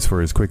James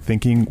for his quick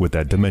thinking with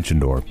that dimension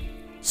door.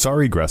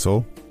 Sorry,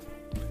 Gressel.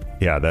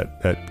 Yeah,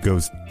 that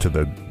goes to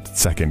the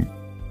second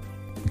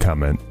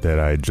comment that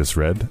I just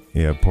read.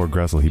 Yeah, poor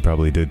Gressel, he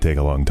probably did take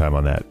a long time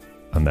on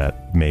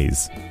that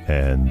maze,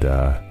 and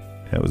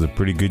That was a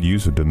pretty good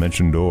use of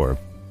Dimension Door.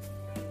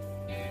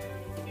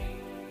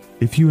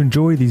 If you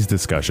enjoy these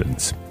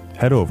discussions,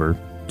 head over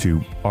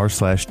to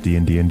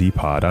r/DNDND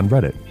pod on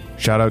Reddit.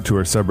 Shout out to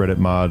our subreddit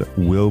mod,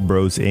 Will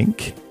Bros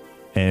Inc.,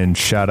 and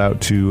shout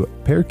out to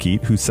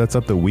Parakeet, who sets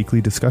up the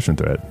weekly discussion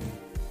thread.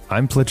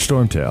 I'm Fletch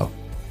Stormtail.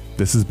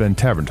 This has been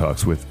Tavern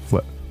Talks with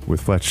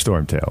Fletch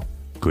Stormtail.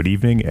 Good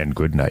evening and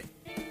good night.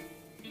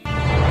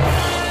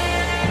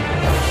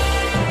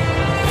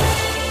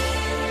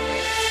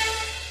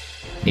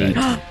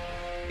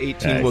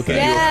 18 will get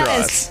you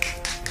across.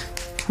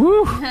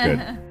 Woo!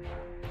 Good.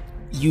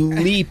 You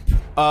leap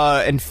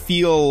and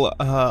feel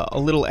a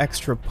little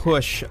extra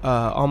push,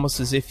 almost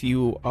as if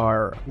you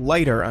are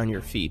lighter on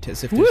your feet,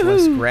 as if there's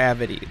less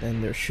gravity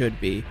than there should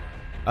be.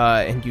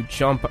 And you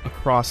jump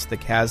across the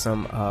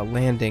chasm,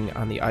 landing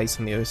on the ice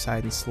on the other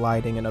side and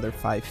sliding another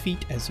 5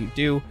 feet as you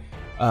do.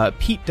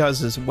 Pete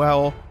does as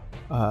well,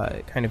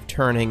 kind of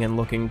turning and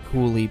looking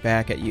coolly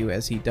back at you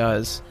as he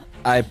does.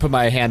 I put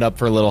my hand up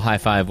for a little high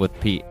five with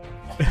Pete.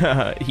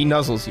 He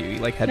nuzzles you. He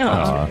like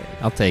headbutts you.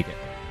 I'll take it.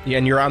 Yeah,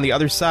 and you're on the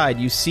other side.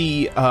 You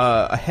see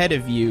ahead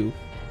of you,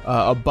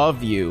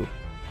 above you,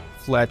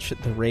 Fletch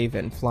the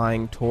Raven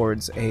flying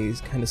towards a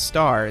kind of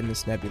star in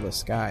this nebulous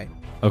sky.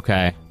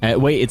 Okay.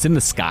 Wait, it's in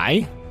the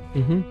sky?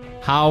 Mm-hmm.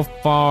 How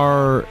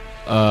far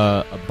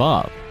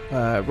above?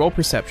 Roll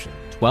perception.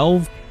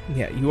 12?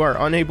 Yeah, you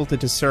are unable to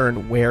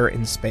discern where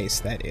in space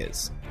that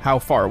is. How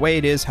far away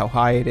it is, how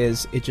high it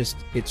is, it's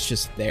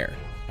just there.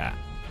 Ah.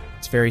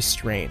 It's very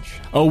strange.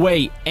 Oh,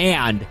 wait,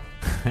 and...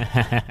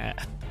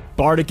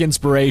 Bardic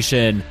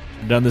Inspiration.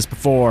 I've done this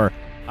before.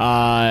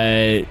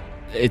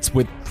 It's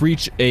with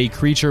a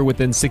creature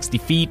within 60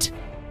 feet.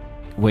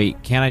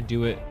 Wait, can I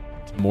do it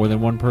to more than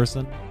one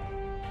person?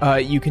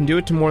 You can do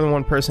it to more than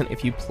one person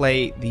if you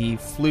play the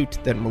flute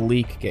that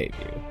Malik gave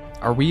you.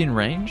 Are we in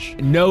range?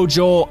 No,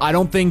 Joel, I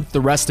don't think the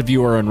rest of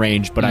you are in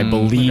range, but I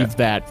believe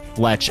that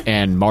Fletch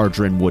and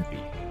Margarine would be,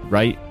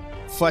 right?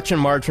 Fletch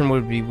and Margarine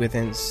would be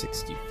within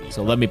 60 feet.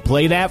 So let me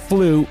play that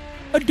flute.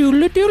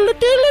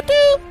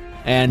 A-doodle-a-doodle-a-doodle-a-doo.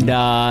 And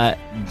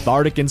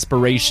Bardic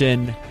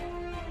Inspiration.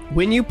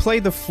 When you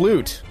play the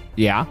flute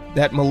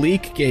that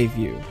Malik gave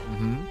you,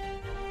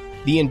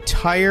 the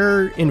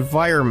entire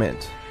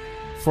environment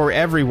for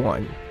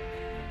everyone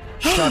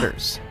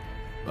shudders.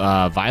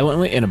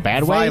 Violently, in a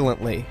bad way?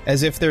 Violently,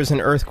 as if there's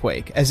an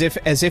earthquake, as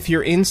if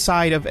you're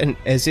inside of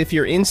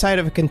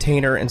a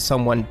container and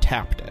someone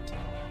tapped it.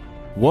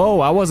 Whoa,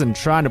 I wasn't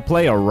trying to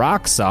play a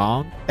rock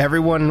song.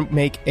 Everyone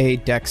make a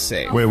dex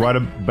save. Wait, why do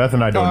Beth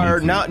and I don't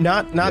need to?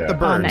 Not the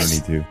birds. I don't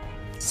need to.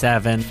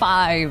 7.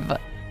 5.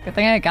 Good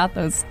thing I got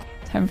those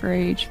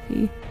temporary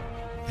HP.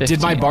 15.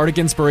 Did my Bardic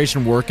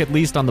Inspiration work at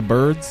least on the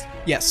birds?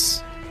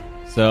 Yes.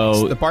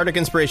 So The Bardic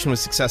Inspiration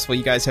was successful.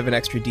 You guys have an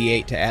extra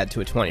D8 to add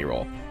to a 20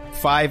 roll.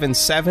 5 and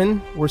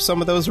 7 were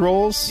some of those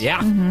rolls.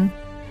 Yeah.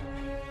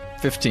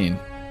 15.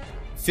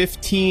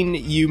 15,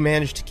 you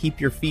managed to keep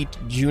your feet.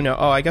 Juno.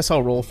 Oh, I guess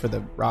I'll roll for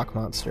the rock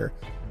monster.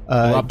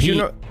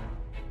 Pete.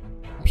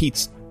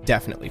 Pete's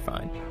definitely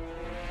fine.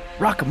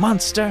 Rock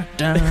monster.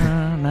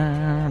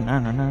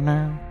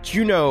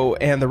 Juno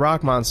and the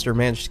rock monster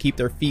managed to keep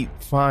their feet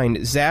fine.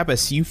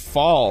 Zabas, you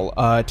fall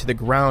to the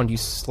ground. You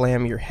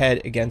slam your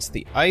head against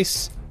the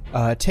ice.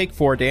 Take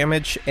 4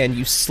 damage, and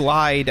you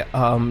slide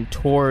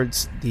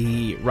towards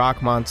the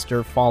rock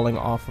monster, falling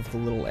off of the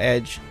little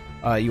edge.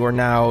 You are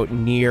now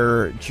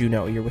near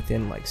Juno. You're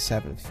within like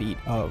 7 feet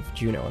of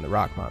Juno and the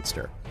rock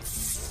monster.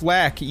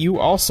 Flack, you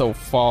also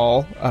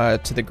fall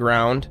to the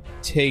ground.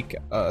 Take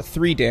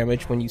 3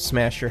 damage when you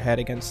smash your head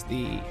against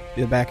the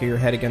back of your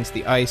head against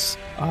the ice.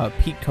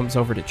 Pete comes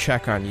over to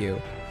check on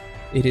you.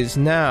 It is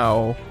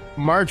now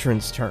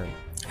Margarine's turn.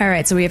 All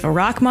right, so we have a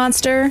rock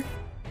monster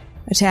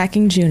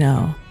attacking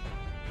Juno.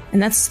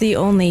 And that's the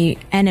only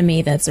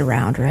enemy that's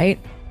around, right?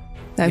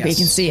 That we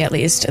can see, at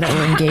least, that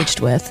we're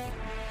engaged with.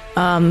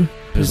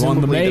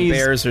 Presumably the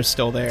bears are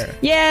still there.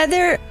 Yeah,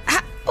 they're...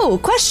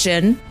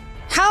 question.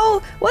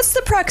 What's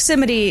the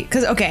proximity?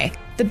 Because, okay,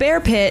 the bear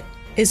pit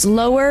is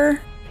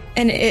lower,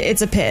 and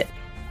it's a pit.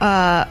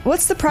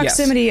 What's the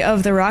proximity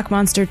of the rock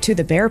monster to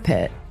the bear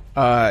pit?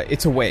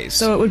 It's a ways.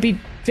 So it would be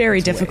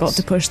very difficult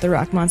to push the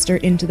rock monster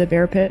into the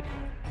bear pit.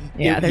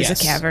 Yeah, there's a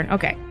cavern.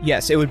 Okay.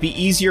 Yes, it would be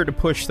easier to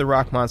push the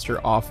rock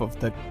monster off of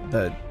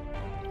the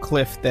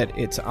cliff that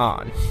it's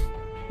on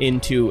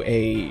into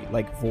a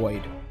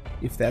void,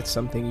 if that's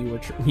something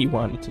you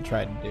wanted to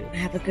try to do. I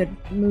have a good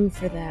move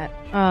for that.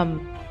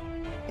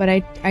 But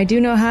I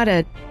do know how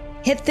to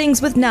hit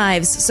things with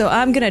knives, so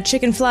I'm gonna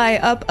chicken fly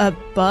up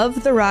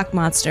above the rock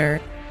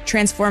monster,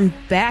 transform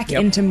back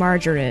into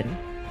Margarine,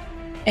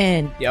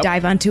 and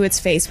dive onto its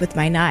face with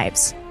my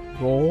knives.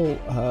 Roll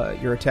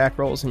your attack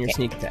rolls and your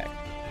sneak attack.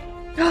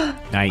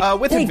 Nice.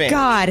 With Thank advantage.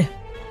 God.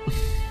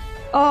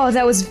 Oh,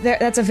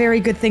 that's a very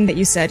good thing that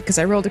you said, because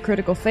I rolled a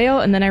critical fail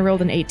and then I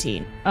rolled an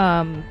 18.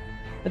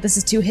 But this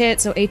is 2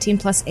 hits, so 18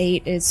 plus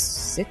 8 is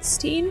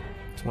 16?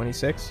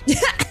 26?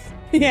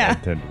 Yeah.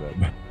 10 to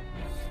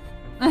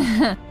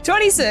that.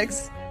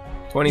 26.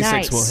 26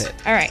 Nice. will hit.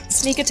 All right,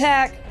 sneak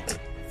attack.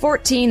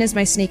 14 is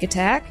my sneak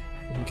attack.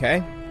 Okay.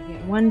 I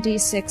get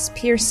 1d6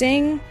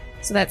 piercing.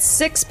 So that's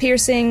 6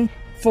 piercing,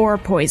 4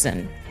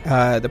 poison.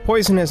 The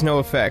poison has no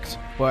effect,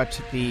 but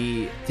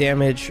the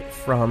damage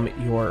from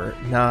your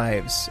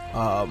knives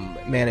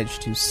manages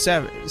to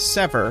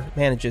sever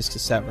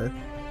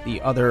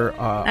the other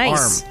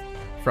Nice. arm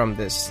from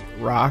this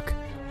rock.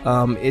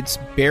 It's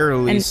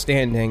barely And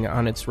standing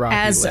on its rocky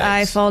As legs.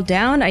 I fall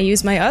down, I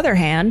use my other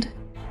hand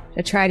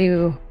to try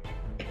to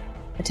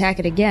attack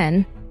it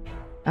again.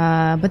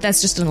 But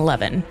that's just an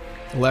 11.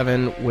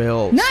 11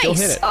 will still hit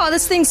Nice! it. Oh,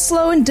 this thing's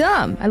slow and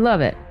dumb. I love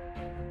it.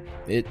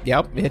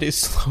 Yep, it is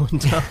slowing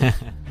down.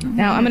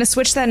 Now, I'm going to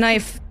switch that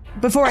knife.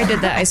 Before I did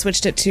that, I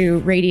switched it to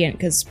Radiant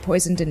because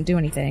poison didn't do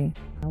anything.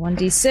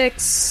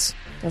 1d6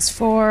 plus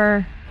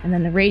 4, and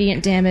then the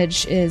Radiant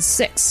damage is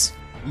 6.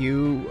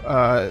 You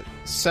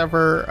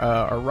sever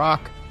a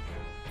rock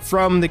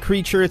from the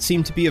creature. It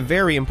seemed to be a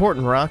very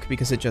important rock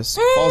because it just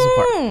falls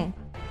apart.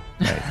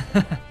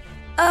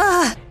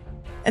 Right.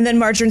 And then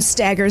Margarine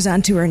staggers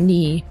onto her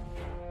knee.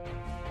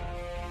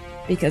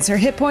 Because her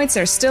hit points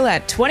are still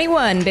at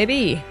 21,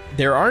 baby.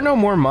 There are no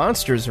more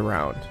monsters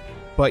around,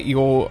 but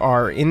you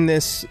are in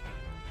this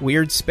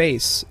weird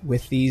space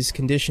with these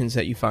conditions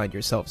that you find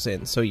yourselves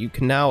in, so you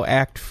can now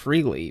act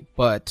freely,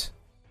 but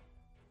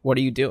what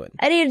are you doing?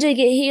 I need to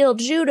get healed,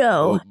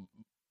 Judo.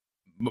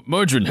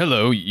 Margarine,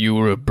 hello. You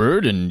were a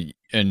bird and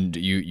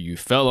you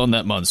fell on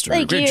that monster.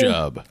 Thank Great you.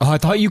 job. Oh, I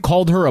thought you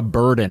called her a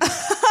burden.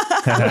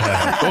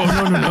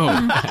 Oh, no.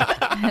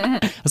 I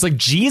was like,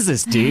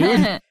 Jesus,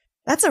 dude.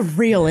 That's a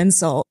real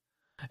insult.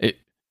 It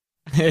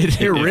If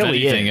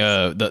really anything,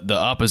 is. the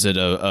opposite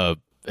of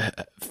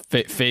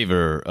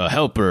favor, a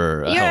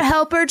helper. You're a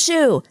helper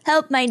too.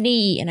 Help my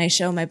knee. And I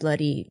show my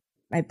bloody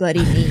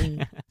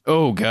knee.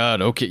 Oh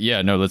God. Okay.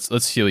 Yeah. No.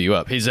 Let's heal you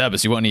up. Hey,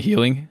 Zabas, you want any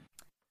healing?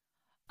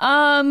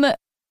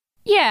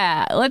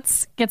 Yeah,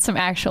 let's get some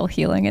actual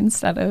healing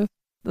instead of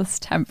this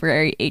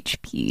temporary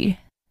HP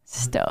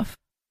stuff.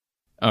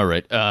 All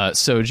right.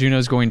 So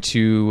Juno's going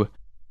to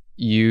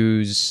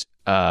use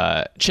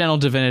Channel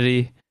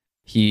Divinity.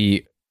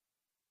 He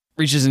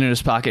reaches into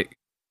his pocket,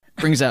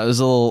 brings out his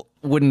little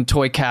wooden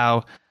toy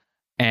cow,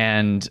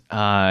 and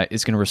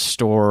is going to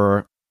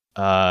restore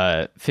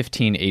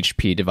 15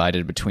 HP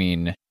divided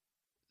between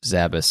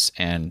Zabas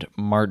and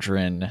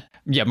Margarine.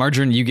 Yeah,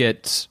 Margarine, you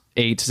get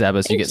 8.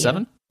 Zabas, you get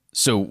 7.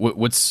 So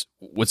what's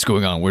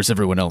going on? Where's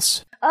everyone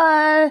else?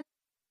 I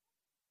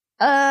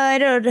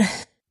don't.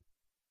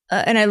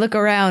 And I look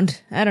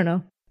around. I don't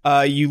know.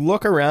 You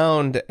look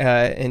around,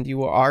 and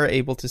you are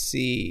able to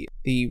see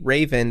the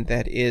raven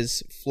that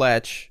is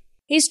Fletch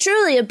He's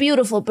truly a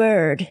beautiful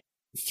bird.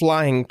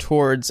 flying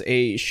towards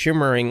a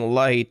shimmering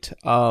light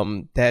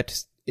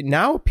that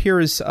now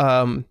appears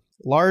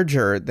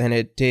larger than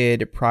it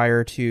did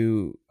prior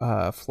to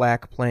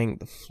Flack playing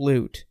the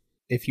flute.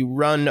 If you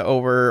run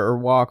over or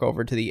walk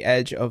over to the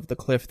edge of the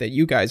cliff that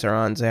you guys are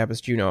on,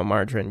 Zabas, Juno, and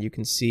Margarine, you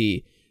can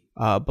see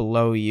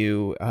below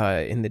you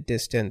in the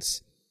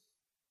distance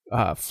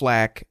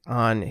Flack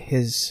on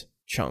his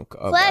chunk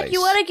of Flack, ice.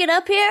 you want to get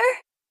up here?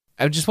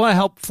 I just want to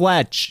help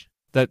Fletch,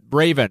 that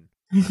raven.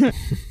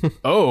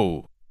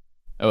 Oh,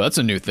 that's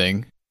a new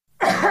thing.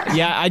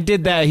 Yeah, I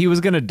did that. He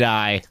was going to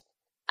die.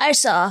 I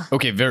saw.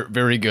 Okay, very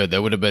very good.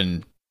 That would have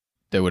been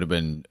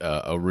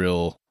a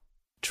real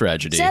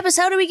tragedy. Zabas,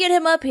 how do we get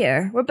him up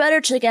here? We're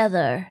better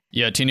together.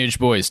 Yeah, teenage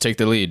boys, take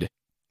the lead.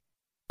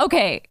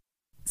 Okay,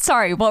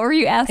 sorry, what were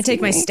you I asking?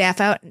 take my me? staff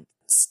out and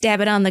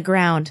stab it on the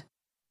ground.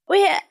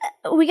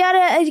 We got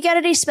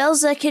any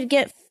spells that could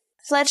get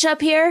Fletch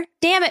up here?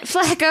 Damn it,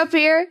 Flack up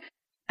here.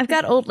 I've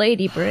got old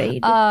lady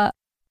braid.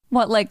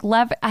 What, like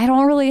I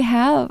don't really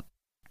have.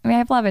 I mean, I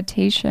have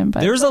levitation, but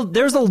There's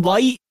a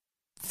light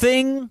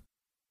thing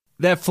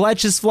that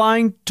Fletch is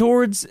flying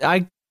towards.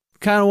 I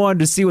kind of wanted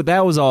to see what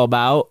that was all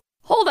about.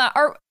 hold on.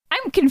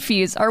 I'm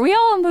confused. Are we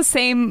all on the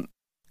same?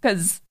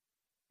 Because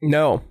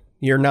No,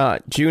 you're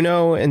not.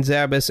 Juno and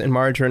Zabas and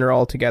Margarine are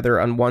all together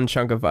on one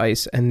chunk of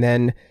ice, and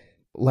then,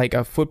 like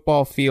a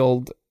football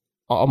field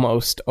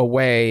almost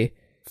away,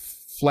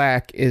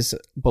 Flack is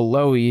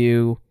below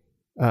you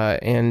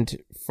and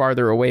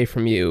farther away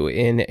from you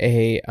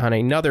on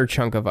another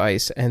chunk of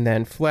ice, and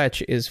then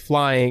Fletch is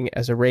flying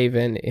as a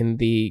raven in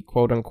the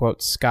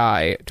quote-unquote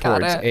sky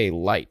towards a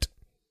light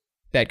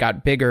that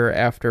got bigger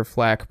after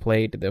Flack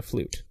played the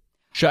flute.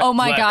 oh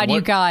my Flack, god, you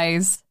what-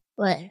 guys!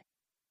 What?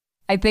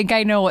 I think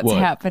I know what's What?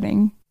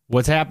 happening.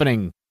 What's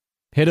happening?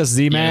 Hit us,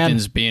 Z-Man.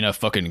 Anakin's being a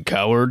fucking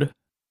coward.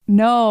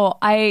 No,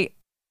 I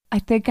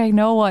think I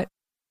know what.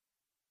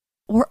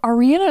 Are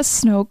we in a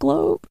snow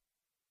globe?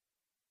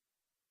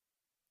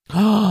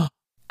 I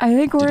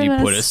think we're Did he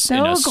in put a us in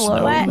snow a snow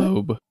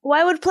globe. globe?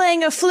 Why would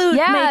playing a flute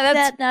Yeah, make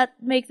that's- that not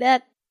make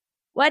that?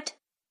 What?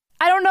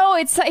 I don't know.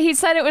 He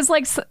said it was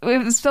like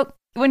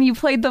when you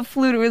played the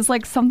flute, it was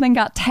like something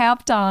got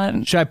tapped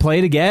on, Should I play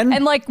it again?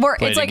 and like Play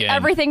it's it like again.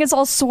 everything is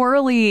all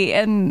swirly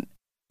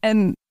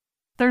and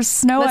there's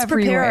snow Let's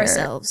everywhere. prepare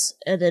ourselves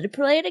and then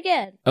play it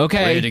again. Play it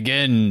Okay.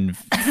 again,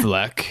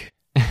 Fleck.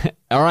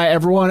 All right,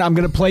 everyone. I'm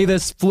going to play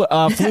this flute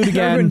Everyone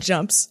again.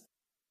 jumps.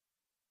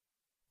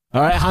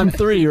 All right, on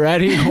 3.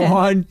 Ready?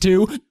 1,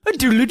 2.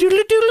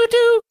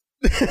 Doodle-doodle-doodle-doo.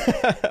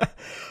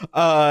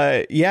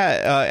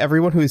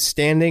 Everyone who's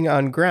standing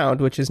on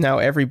ground, which is now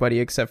everybody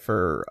except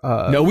for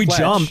No, we Fletch.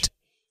 jumped.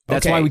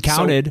 That's why we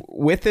counted. So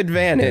with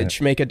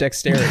advantage, make a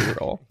dexterity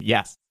roll.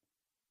 Yes.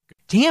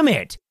 Damn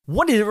it.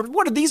 What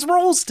are these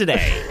rolls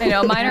today? I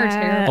know, mine are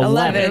terrible.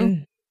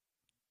 11.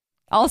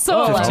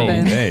 Also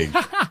 11. Dang.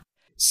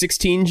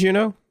 16,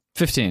 Juno?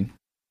 15.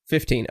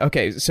 15.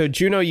 Okay, so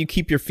Juno, you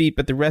keep your feet,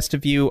 but the rest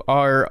of you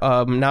are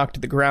knocked to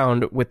the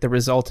ground with the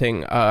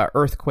resulting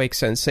earthquake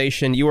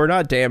sensation. You are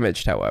not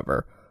damaged,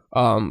 however,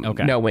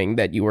 knowing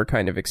that you were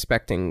kind of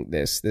expecting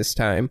this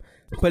time.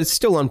 But it's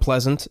still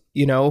unpleasant,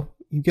 you know?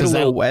 You get a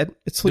little wet.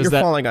 You're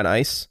falling on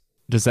ice.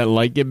 Does that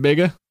light get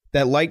bigger?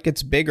 That light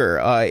gets bigger.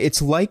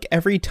 It's like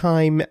every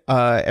time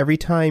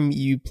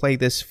you play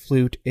this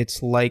flute,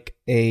 it's like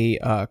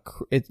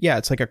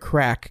it's like a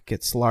crack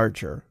gets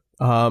larger.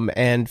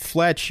 And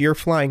Fletch, you're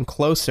flying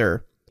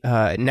closer.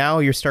 Now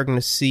you're starting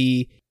to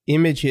see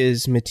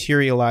images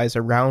materialize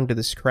around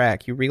this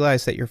crack. You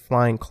realize that you're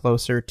flying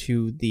closer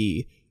to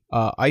the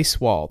ice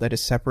wall that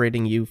is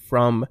separating you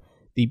from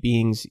the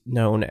beings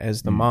known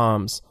as the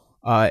Moms.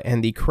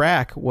 And the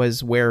crack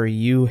was where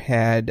you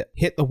had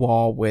hit the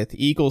wall with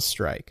Eagle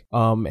Strike.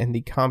 And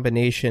the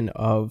combination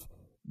of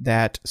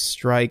that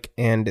strike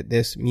and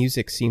this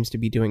music seems to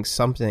be doing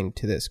something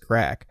to this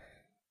crack.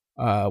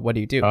 What do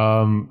you do?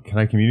 Can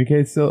I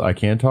communicate still? I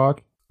can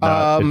talk?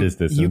 Not at this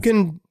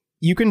distance.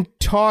 You can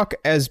talk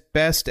as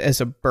best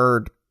as a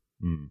bird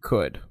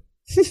could.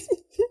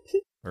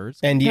 Birds?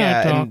 And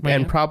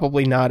and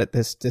probably not at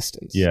this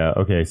distance. Yeah,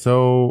 okay,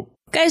 so...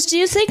 Guys, do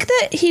you think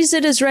that he's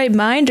in his right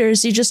mind, or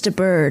is he just a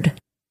bird?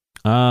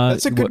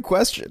 That's a good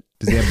question.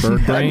 Does he have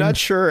bird brain? I'm not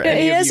sure.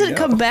 He hasn't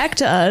come back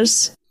to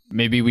us.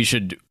 Maybe we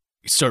should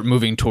start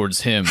moving towards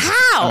him.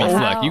 How? I mean,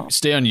 Fleck, you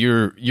stay on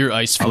your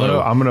ice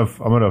floe. I'm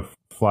gonna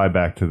fly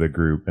back to the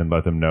group and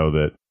let them know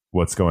that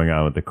what's going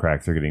on with the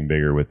cracks are getting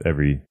bigger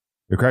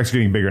the cracks are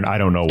getting bigger, and I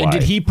don't know why. And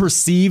did he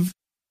perceive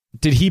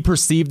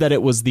that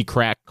it was the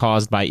crack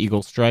caused by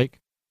Eagle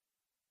Strike?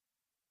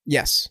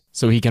 Yes.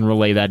 So he can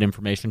relay that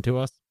information to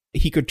us?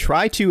 He could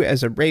try to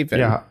as a raven.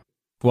 Yeah.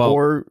 Well,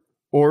 or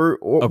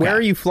okay. Where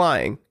are you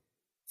flying,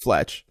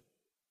 Fletch?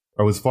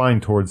 I was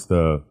flying towards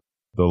the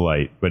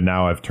light, but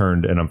now I've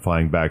turned and I'm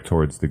flying back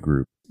towards the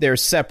group. They're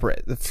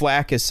separate. The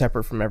Flack is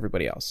separate from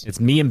everybody else. It's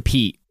me and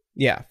Pete.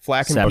 Yeah,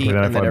 Flack and Separate. Pete, Then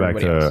I and then fly back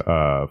everybody else.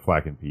 to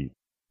Flack and Pete.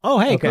 Oh,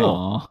 hey, Okay.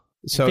 cool.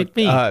 So,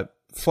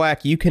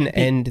 Flack, you can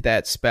end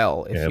that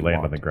spell if Yeah, you land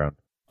want. on the ground.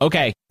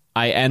 Okay,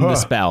 I end the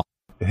spell.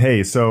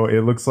 Hey, so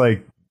it looks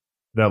like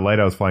that light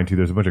I was flying to,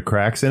 there's a bunch of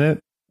cracks in it.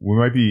 We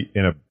might be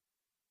in a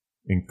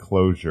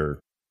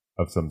enclosure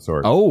of some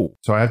sort. Oh.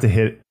 So I have to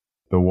hit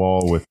the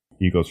wall with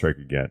Eagle Strike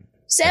again.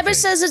 Saber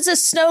says it's a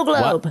snow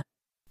globe.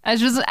 I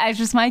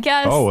just my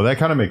guess. Oh, well, that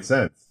kind of makes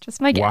sense. Just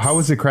my guess. Well, how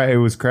was it crack? It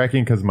was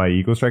cracking because my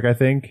Eagle Strike, I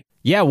think.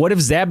 Yeah, what if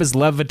Zabas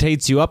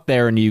levitates you up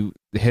there and you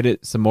hit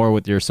it some more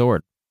with your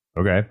sword?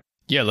 Okay.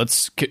 Yeah,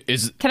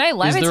 Can I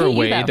levitate Is there a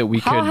way you, though? that we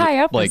How could high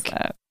up like is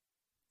that?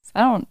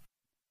 I don't.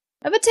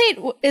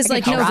 Levitate is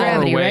like How no far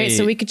gravity, away, right?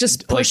 So we could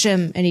just push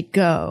him and he'd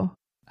go.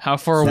 how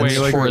far Sounds away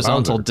like a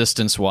horizontal router.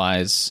 distance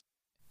wise?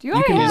 Do You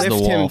I can have? the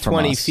lift wall him from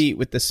 20 us. feet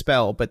with the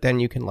spell, but then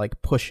you can like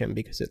push him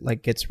because it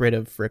like gets rid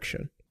of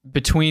friction.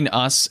 Between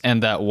us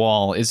and that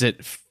wall, is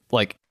it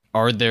like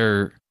are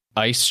there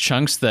ice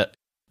chunks that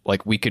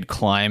like we could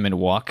climb and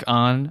walk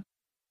on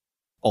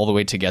all the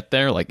way to get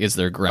there? Like, is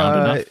there ground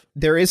enough?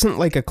 There isn't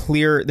like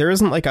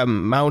a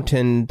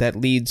mountain that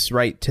leads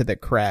right to the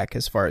crack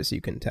as far as you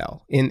can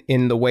tell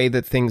in the way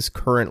that things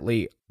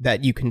currently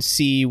that you can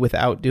see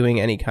without doing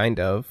any kind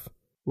of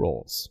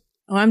rolls.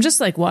 Oh, I'm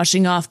just like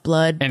washing off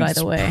blood, And by it's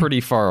the way.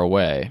 pretty far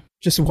away.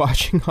 Just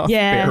washing off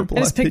Yeah, bear blood.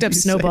 I just picked did up you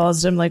say?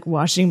 snowballs and I'm like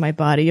washing my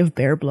body of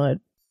bear blood.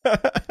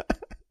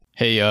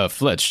 Hey,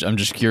 Fletch, I'm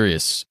just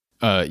curious.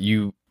 Are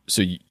you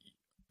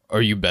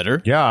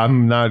better? Yeah,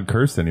 I'm not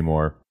cursed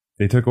anymore.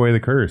 They took away the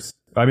curse.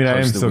 I mean, I am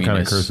How's the still kind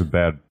of weenus? cursed with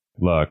bad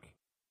luck,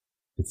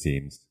 it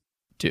seems.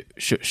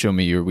 Show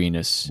me your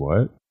weenus.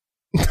 What?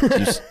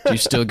 Do you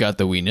still got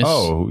the weenus?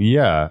 Oh,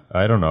 yeah.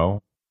 I don't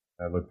know.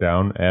 I look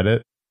down at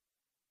it.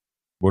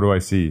 What do I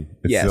see?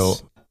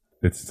 Yes.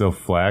 It's still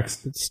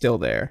flaxed. It's still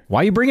there.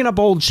 Why are you bringing up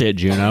old shit,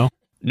 Juno?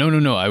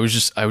 No. I was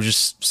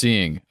just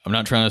seeing. I'm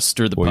not trying to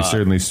stir the Well, you pot.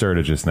 certainly stirred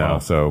it just now,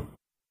 so...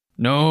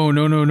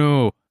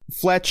 No.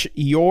 Fletch,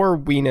 your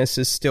weenus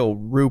is still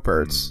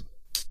Rupert's.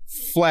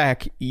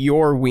 Flack,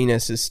 your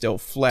weenus is still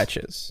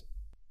Fletch's.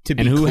 To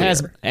be And who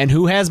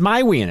clear. has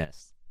my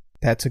weenus?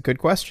 That's a good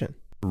question.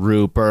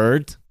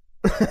 Rupert.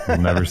 We'll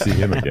never see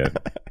him again.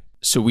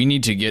 So we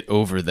need to get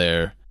over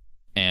there,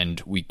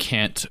 and we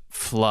can't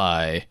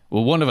fly.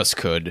 Well, one of us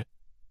could.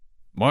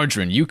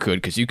 Margarine, you could,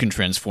 because you can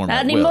transform Not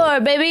at will. anymore,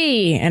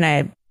 baby. And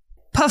I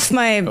puff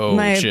my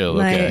chill,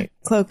 my okay.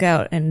 cloak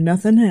out and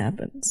nothing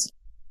happens.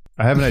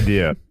 I have an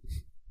idea.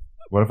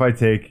 What if I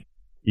take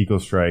Eagle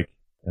Strike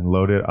and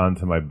load it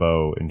onto my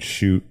bow and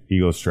shoot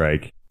Eagle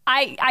Strike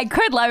I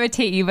could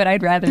levitate you, but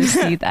I'd rather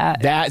see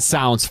that. That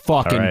sounds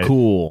fucking All right.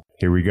 cool.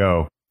 Here we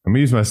go. I'm going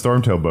to use my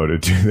Stormtail bow to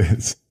do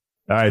this.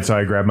 All right, so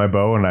I grab my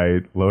bow and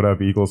I load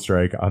up Eagle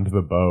Strike onto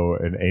the bow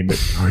and aim it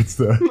towards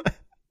the...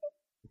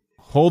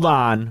 Hold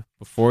on.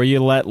 Before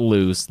you let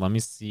loose, let me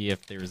see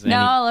if there's any...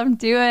 No, let him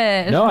do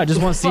it. No, I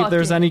just want to see if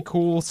there's any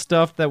cool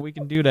stuff that we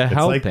can do to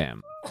help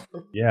him.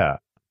 Yeah.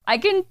 I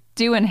can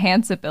do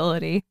enhance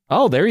ability.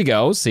 Oh, there you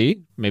go.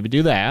 See? Maybe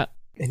do that.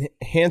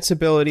 Enhance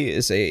ability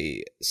is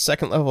a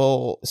second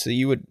level, so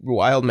you would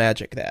wild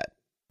magic that.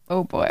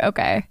 Oh boy,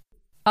 okay.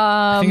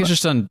 I think it's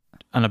just on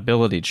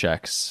ability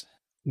checks.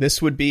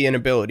 This would be an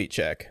ability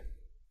check.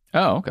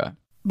 Oh, okay.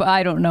 But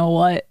I don't know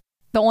what.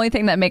 The only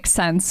thing that makes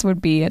sense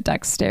would be a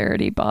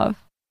dexterity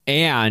buff.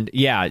 And,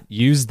 yeah,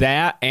 use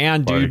that.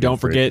 And, dude, don't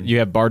forget you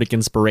have Bardic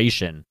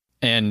Inspiration.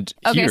 And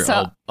Okay, here,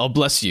 so- I'll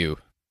bless you.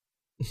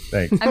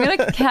 Thanks. I'm going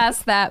to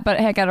cast that, but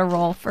I got to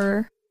roll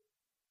for...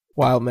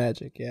 Wild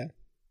magic, yeah.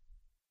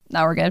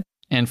 Now we're good.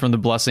 And from the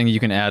blessing, you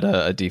can add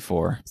a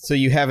d4. So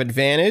you have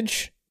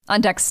advantage On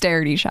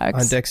dexterity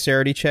checks. on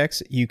dexterity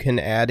checks. You can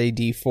add a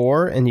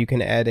d4 and you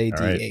can add a All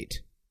d8. right.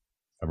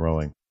 I'm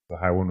rolling. The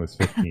high one was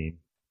 15.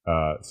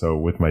 So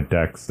with my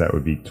dex, that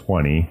would be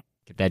 20.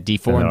 Get that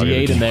D4 and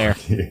D8 in there.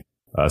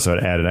 So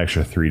I'd add an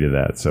extra 3 to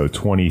that. So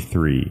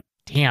 23.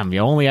 Damn, you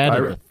only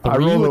added a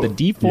 3 with a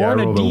D4 yeah, I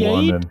and a rolled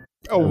D8?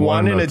 A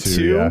 1 and a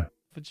 2? Yeah.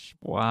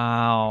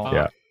 Wow.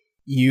 Yeah.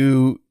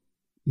 You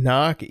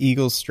knock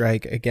Eagle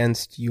Strike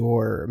against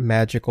your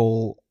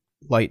magical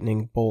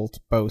lightning bolt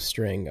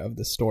bowstring of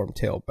the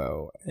Stormtail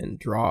bow and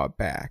draw it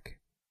back.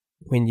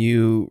 When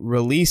you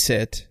release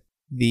it,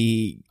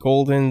 the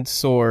golden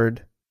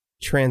sword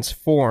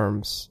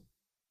transforms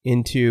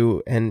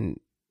into an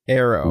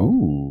arrow,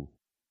 Ooh.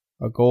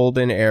 a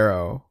golden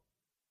arrow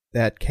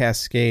that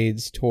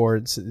cascades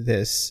towards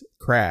this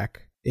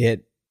crack.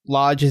 It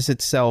lodges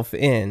itself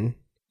in,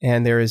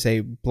 and there is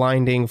a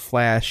blinding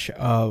flash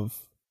of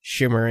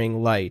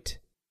shimmering light.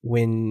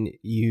 When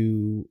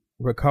you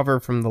recover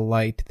from the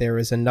light, there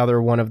is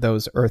another one of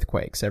those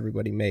earthquakes.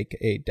 Everybody make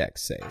a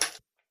dex save.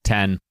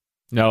 10.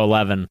 No,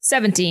 11.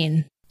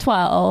 17.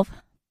 12.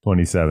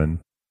 27.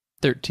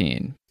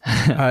 13.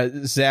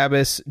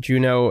 Zabas,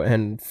 Juno,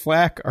 and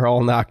Flack are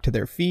all knocked to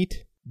their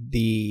feet.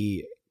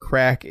 The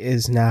crack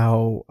is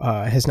now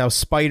has now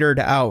spidered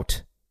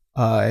out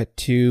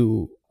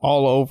to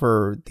all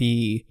over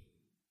the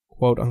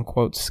quote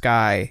unquote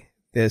sky.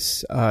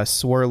 This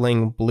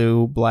swirling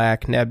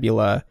blue-black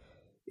nebula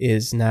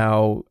is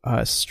now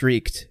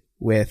streaked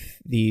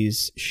with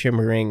these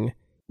shimmering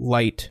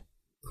light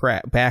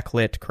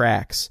backlit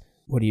cracks.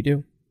 What do you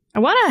do? I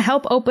want to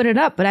help open it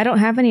up, but I don't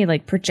have any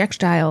like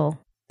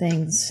projectile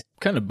things.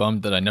 Kind of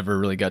bummed that I never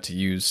really got to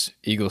use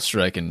Eagle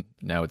Strike and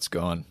now it's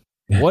gone.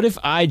 What if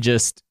I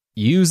just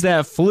use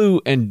that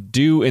flute and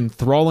do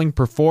enthralling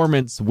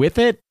performance with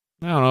it?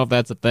 I don't know if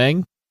that's a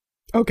thing.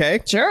 Okay.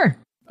 Sure.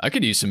 I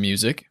could use some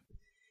music.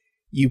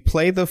 You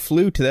play the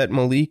flute that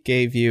Malik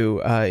gave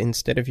you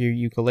instead of your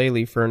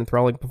ukulele for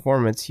enthralling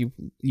performance.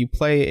 You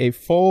play a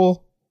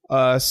full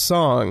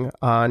song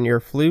on your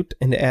flute,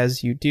 and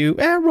as you do,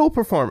 roll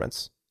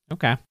performance.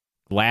 Okay.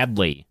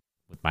 Gladly.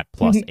 With my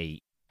plus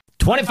 8.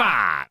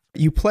 25!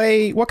 You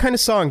play, what kind of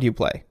song do you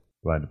play?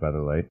 Blinded by the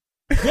light.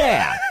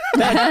 Yeah!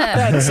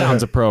 That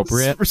sounds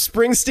appropriate.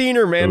 Springsteen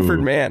or Manfred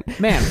Ooh. Mann?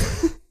 Man.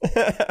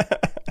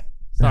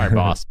 Sorry,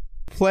 boss.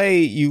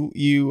 Play,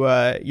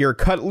 you're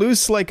cut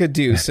loose like a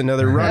deuce,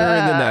 another runner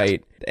in the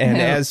night.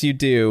 And as you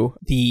do,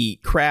 the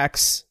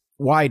cracks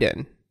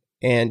widen,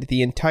 and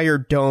the entire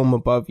dome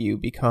above you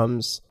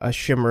becomes a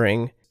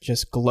shimmering,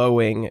 just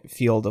glowing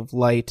field of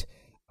light.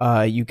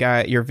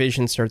 Your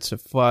vision starts to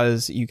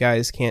fuzz. You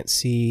guys can't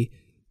see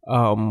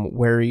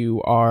where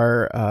you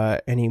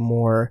are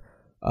anymore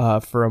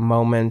for a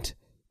moment,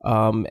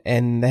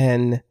 and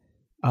then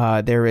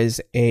there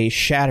is a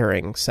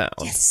shattering sound.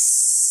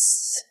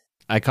 Yes.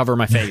 I cover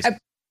my face. I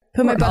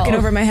put my bucket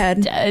over my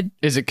head. Dead.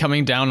 Is it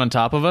coming down on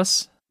top of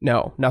us?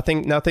 No,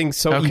 nothing.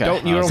 So Okay.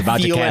 you I was don't about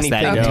to feel cast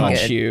anything that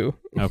touch dome. you.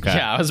 Okay.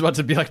 Yeah, I was about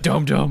to be like,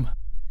 dome.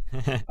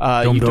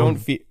 You don't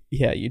feel.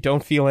 Yeah, you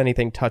don't feel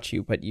anything touch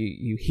you, but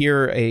you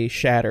hear a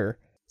shatter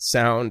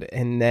sound,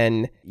 and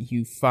then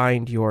you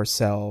find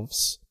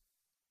yourselves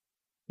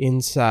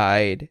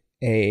inside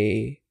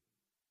a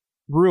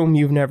room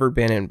you've never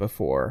been in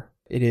before.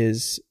 It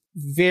is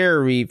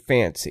very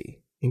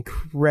fancy,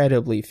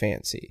 incredibly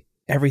fancy.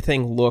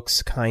 Everything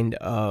looks kind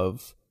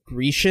of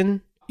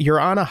Grecian.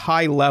 You're on a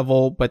high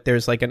level, but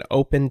there's like an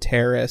open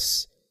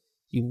terrace.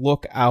 You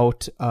look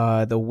out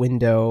the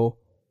window,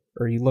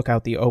 or you look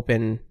out the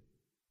open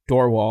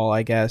door wall,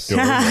 I guess,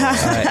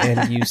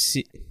 and you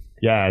see...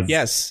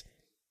 Yes.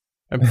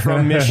 I'm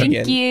from Michigan.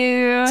 Thank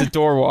you. It's a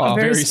door wall. A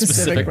very Very specific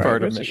specific part of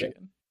part of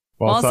Michigan.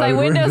 Wall side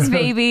windows,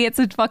 baby. It's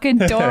a fucking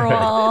door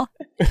wall.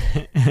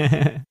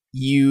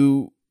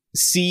 You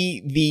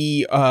see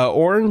the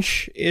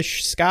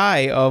orange-ish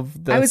sky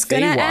of the I was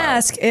going to Feywild.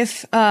 ask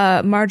if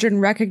Margarine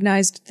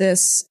recognized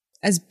this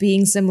as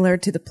being similar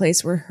to the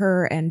place where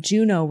her and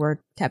Juno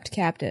were kept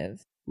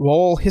captive.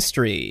 Roll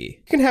history.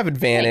 You can have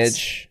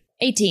advantage.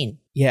 18.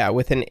 Yeah,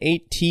 with an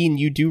 18,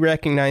 you do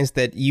recognize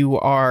that you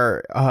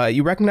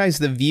recognize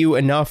the view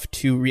enough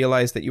to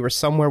realize that you were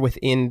somewhere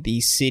within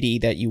the city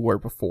that you were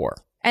before.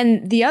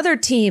 And the other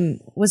team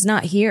was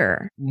not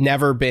here.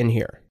 Never been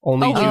here.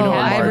 Only Juno and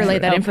I Marjorie relay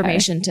that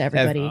information to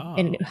everybody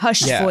in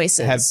hushed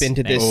voices. Have been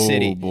to this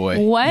city. Oh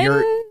boy.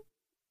 When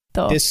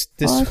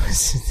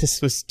This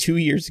was 2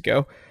 years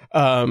ago.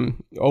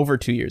 Over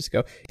 2 years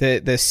ago.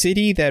 The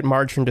city that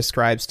Marjorie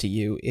describes to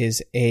you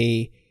is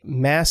a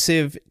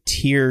massive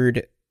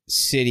tiered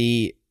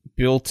city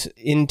built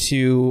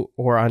into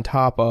or on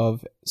top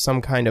of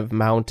some kind of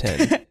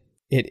mountain.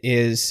 It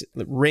is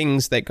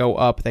rings that go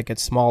up that get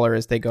smaller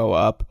as they go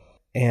up,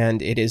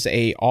 and it is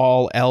a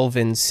all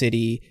elven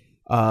city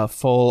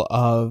full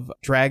of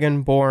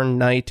dragonborn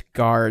knight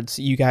guards.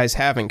 You guys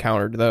have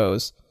encountered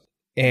those.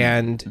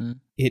 And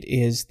it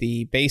is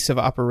the base of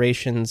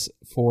operations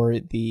for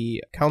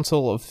the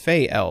Council of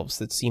Fey Elves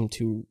that seem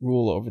to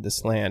rule over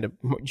this land.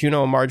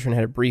 Juno and Margarine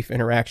had a brief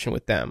interaction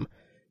with them,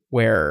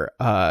 where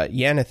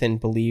Yanathan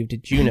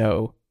believed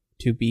Juno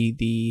to be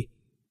the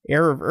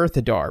heir of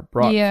Earthadar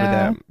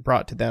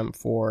brought to them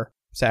for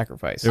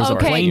sacrifice.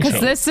 Okay,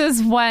 because this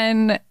is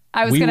when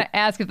I was going to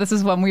ask if this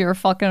is when we were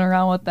fucking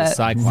around with that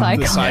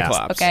Cyclops.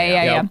 Okay,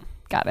 yeah.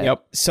 Got it.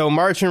 Yep. So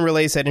Margarine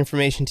relays that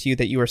information to you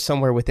that you are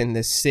somewhere within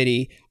this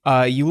city.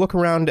 You look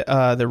around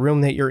the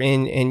room that you're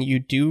in, and you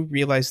do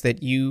realize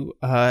that you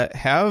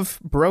have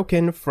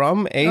broken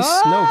from a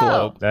snow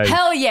globe.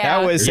 Hell yeah.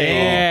 That was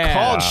a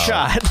called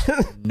shot.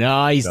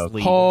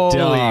 Nicely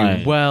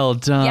done. Well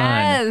done.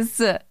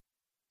 Yes.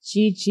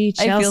 GG,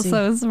 Chelsea. I feel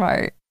so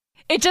smart.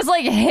 It just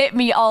like hit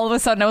me all of a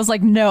sudden. I was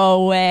like,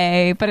 no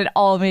way. But it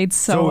all made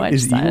so much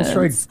sense. So is Eagle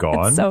Strike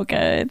gone? It's so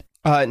good.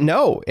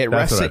 No, it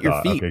rests at your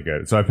feet. Okay,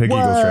 good. So I pick Eagle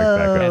Strike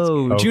back up.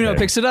 Okay. Juno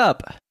picks it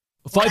up.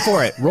 Fight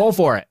for it. Roll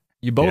for it.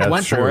 You both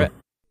went for it.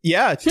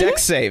 Yeah,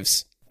 dex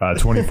saves.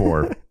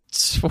 24.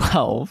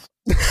 12.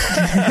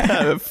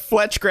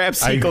 Fletch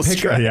grabs Eagle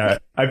Strike. Yeah,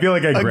 I feel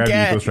like I grabbed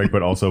Eagle Strike,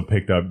 but also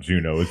picked up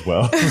Juno as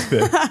well.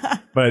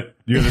 But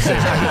you're the same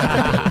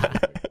height.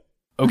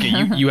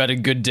 Okay, you had a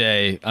good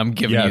day. I'm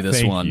giving you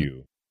this one.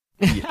 You.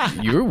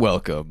 You're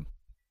welcome.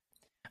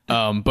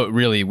 But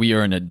really, we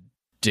are in a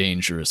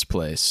dangerous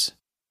place.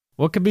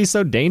 What could be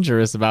so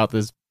dangerous about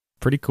this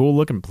pretty cool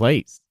looking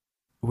place?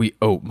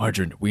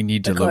 Margarine, we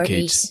need to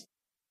locate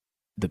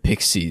the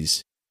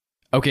pixies.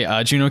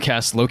 Okay, Juno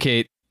casts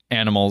locate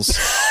animals,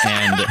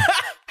 and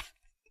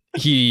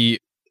he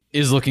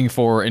is looking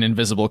for an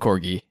invisible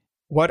corgi.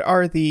 What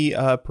are the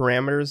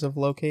parameters of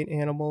locate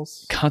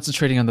animals?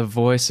 Concentrating on the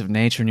voice of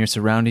nature in your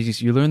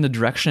surroundings, you learn the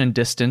direction and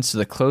distance to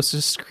the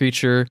closest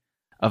creature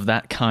of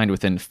that kind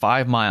within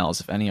 5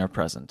 miles, if any are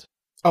present.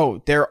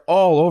 Oh, they're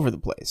all over the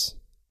place.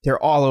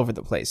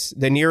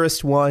 The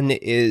nearest one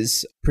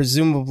is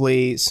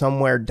presumably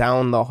somewhere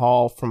down the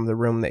hall from the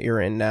room that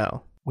you're in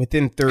now,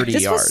 within 30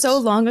 yards. This was so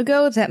long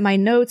ago that my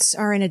notes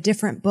are in a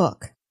different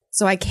book,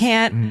 so I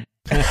can't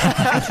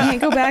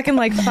go back and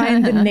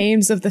find the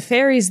names of the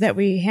fairies that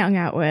we hung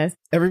out with.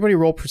 Everybody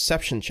roll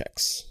perception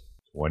checks.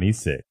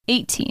 26.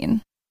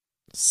 18.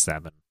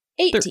 7.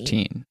 18.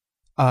 13.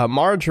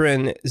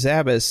 Margarine,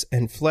 Zabas,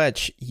 and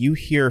Fletch, you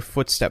hear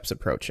footsteps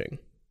approaching.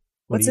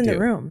 What's in the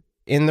room?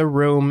 In the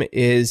room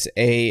is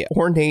a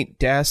ornate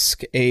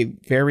desk, a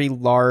very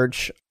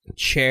large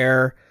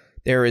chair.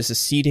 There is a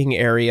seating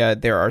area.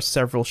 There are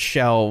several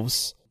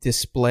shelves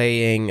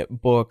displaying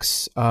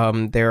books.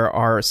 There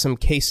are some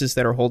cases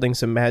that are holding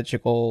some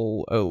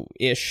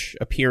magical-ish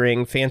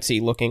appearing,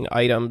 fancy-looking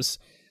items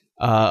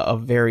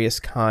of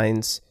various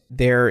kinds.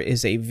 There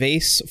is a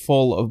vase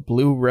full of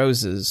blue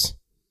roses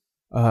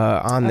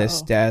on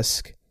this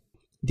desk.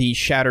 The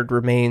shattered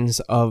remains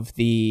of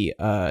the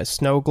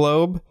snow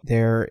globe.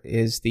 There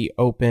is the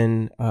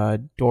open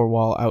door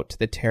wall out to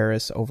the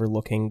terrace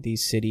overlooking the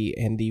city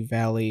and the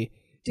valley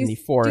in the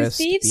forest.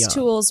 Do thieves'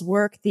 tools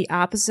work the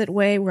opposite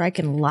way where I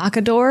can lock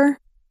a door?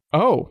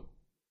 Oh.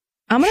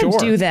 I'm going to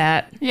do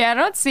that. Yeah, I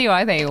don't see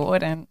why they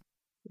wouldn't.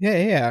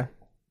 Yeah.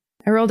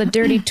 I rolled a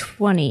dirty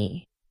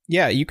 20.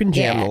 Yeah, you can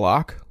jam the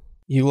lock.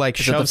 You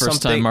Is that the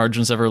first time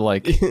Margarine's ever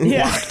locked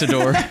a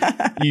door?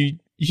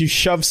 You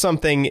shove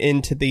something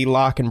into the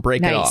lock and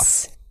break it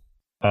off.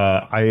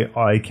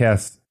 I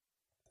cast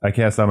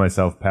on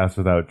myself Pass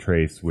Without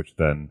Trace, which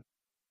then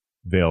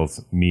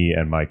veils me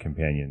and my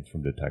companions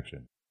from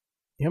detection.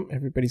 Yep,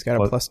 everybody's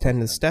got a plus 10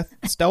 to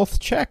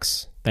stealth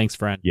checks. Thanks,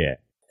 friend. Yeah.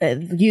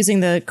 Using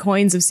the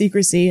coins of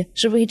secrecy.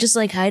 Should we just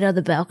hide on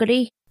the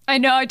balcony? I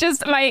know,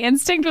 my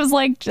instinct was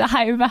to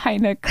hide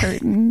behind a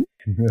curtain.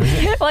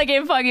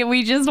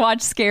 We just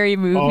watched Scary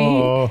Movie.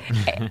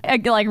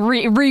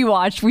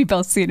 Rewatched. We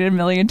both seen it a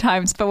million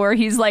times, but where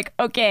he's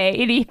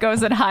okay, and he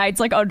goes and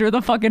hides under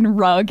the fucking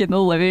rug in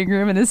the living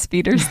room, and his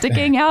feet are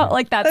sticking out.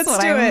 That's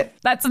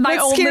That's my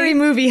only Scary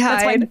Movie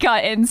hide. That's my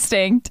gut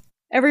instinct.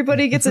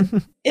 Everybody gets a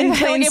in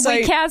plain if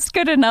sight. we cast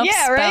good enough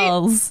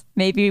spells,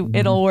 maybe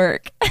it'll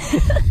work.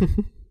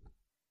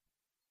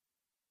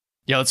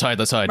 Yeah, let's hide.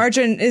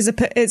 Margarine is a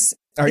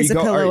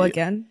pillow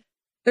again.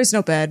 There's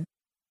no bed.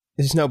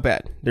 There's no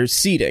bed. There's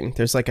seating.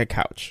 There's like a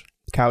couch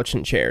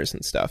and chairs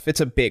and stuff. It's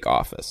a big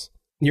office.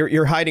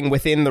 You're hiding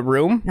within the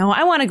room? No,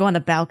 I want to go on the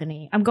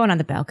balcony. I'm going on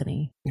the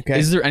balcony. Okay.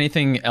 Is there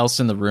anything else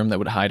in the room that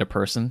would hide a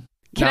person?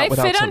 Can I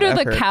fit under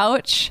the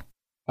couch?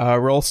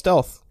 Roll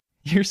stealth.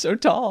 You're so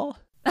tall.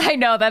 I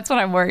know, that's what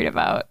I'm worried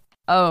about.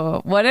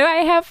 Oh, what do I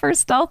have for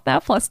stealth now?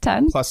 Plus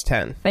 10? Plus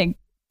 10.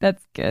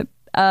 That's good.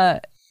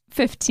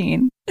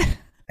 15.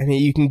 I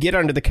mean, you can get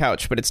under the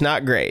couch, but it's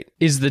not great.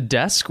 Is the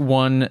desk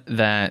one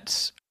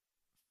that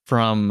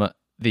from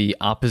the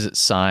opposite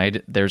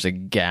side, there's a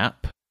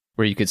gap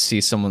where you could see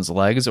someone's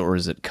legs, or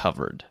is it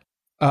covered?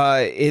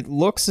 It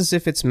looks as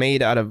if it's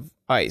made out of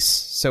ice,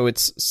 so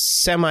it's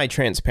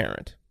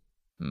semi-transparent.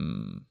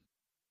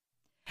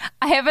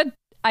 I have an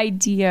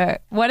idea.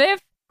 What if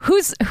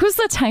who's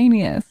the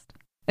tiniest?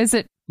 Is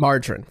it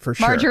Margarine, for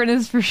sure. Margarine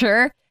is for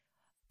sure.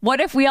 What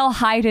if we all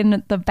hide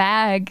in the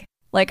bag,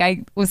 like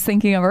I was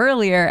thinking of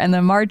earlier, and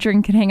then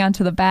Margarine can hang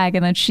onto the bag,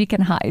 and then she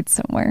can hide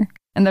somewhere,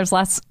 and there's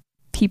less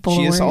people.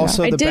 She is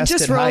also I the did best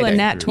just at roll hiding. a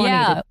nat 20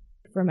 Yeah.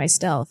 for my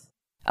stealth.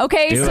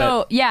 Okay, Do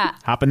so it. yeah.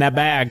 Hop in that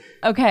bag.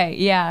 Okay,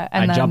 yeah.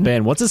 And I then jump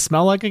in. What's it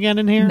smell like again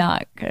in here?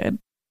 Not good.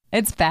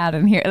 It's bad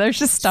in here. There's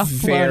just stuff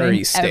Very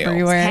floating stale.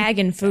 everywhere.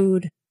 Tagging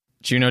food.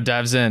 Juno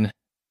dives in. I'm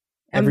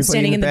Everybody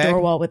standing in in the the bag?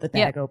 door wall with the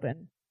bag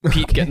open.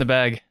 Pete, get in the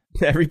bag.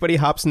 Everybody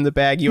hops in the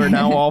bag. You are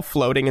now all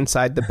floating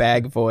inside the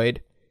bag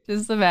void.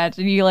 Just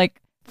imagine you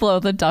like blow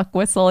the duck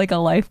whistle like a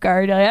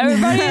lifeguard. Like,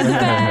 everybody in the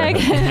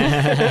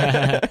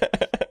bag.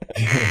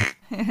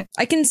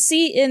 I can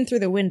see in through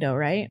the window,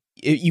 right?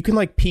 You can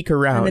like peek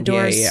around. And the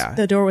doors, Yeah.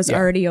 the door was Yeah.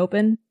 already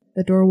open.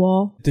 The door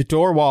wall. The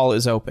door wall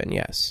is open.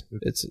 Yes,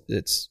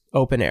 it's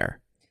open air.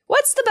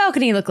 What's the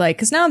balcony look like?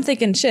 Because now I'm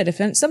thinking, shit, if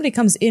somebody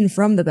comes in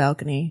from the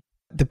balcony.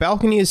 The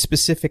balcony is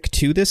specific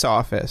to this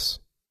office.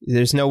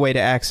 There's no way to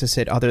access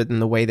it other than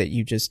the way that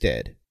you just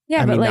did.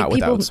 Yeah, I but mean, like not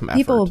without some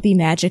people will effort. be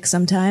magic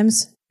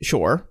sometimes.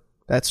 Sure,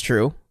 that's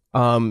true.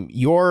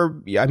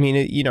 You're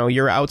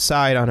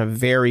outside on a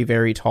very,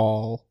 very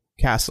tall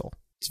castle.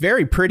 It's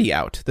very pretty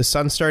out. The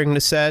sun's starting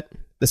to set.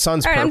 The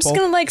sun's All right, purple. I'm just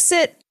gonna like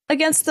sit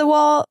against the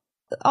wall,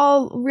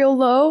 all real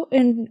low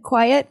and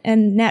quiet,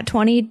 and nat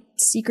 20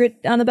 secret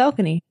on the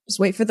balcony. Just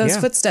wait for those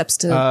Yeah. footsteps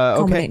to Okay.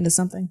 culminate into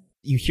something.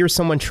 You hear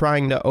someone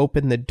trying to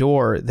open the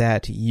door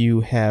that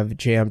you have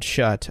jammed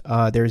shut.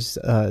 There's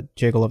a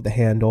jiggle of the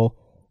handle,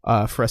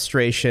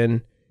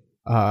 frustration.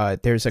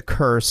 There's a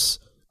curse,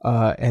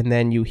 and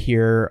then you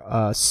hear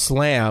a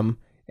slam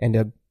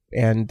and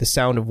the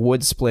sound of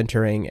wood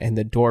splintering, and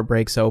the door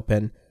breaks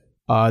open.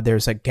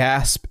 There's a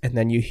gasp, and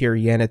then you hear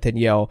Yanathan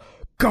yell,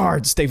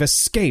 "Guards! They've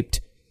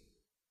escaped!"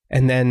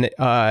 And then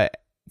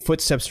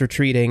footsteps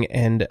retreating,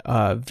 and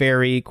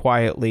very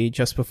quietly,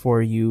 just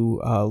before you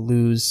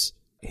lose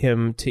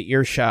him to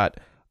earshot,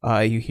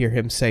 you hear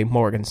him say,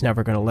 "Morgan's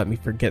never going to let me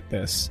forget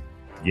this."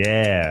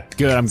 Yeah.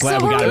 Good. I'm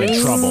glad we got him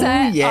in trouble.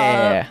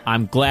 Yeah.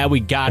 I'm glad we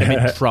got him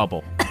in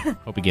trouble.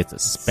 Hope he gets a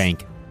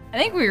spank. I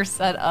think we were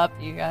set up,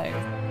 you guys.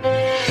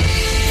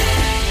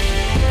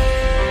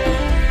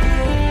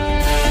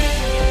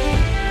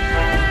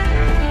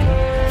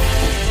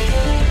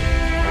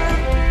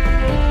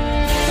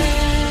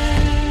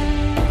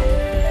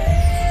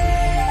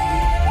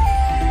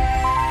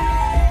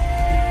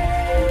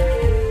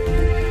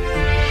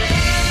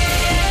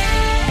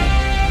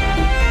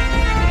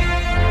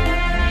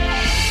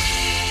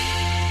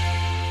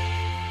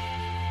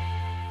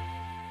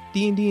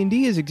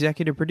 D&D is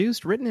executive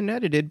produced, written, and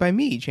edited by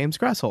me, James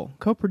Gressel.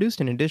 Co-produced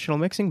and additional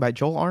mixing by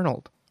Joel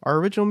Arnold. Our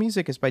original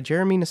music is by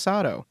Jeremy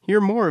Nisato. Hear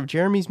more of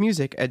Jeremy's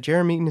music at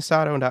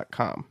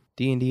jeremynisato.com.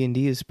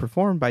 D&D is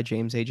performed by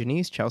James A.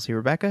 Janice, Chelsea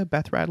Rebecca,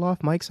 Beth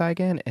Radloff, Mike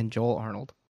Saigan, and Joel Arnold.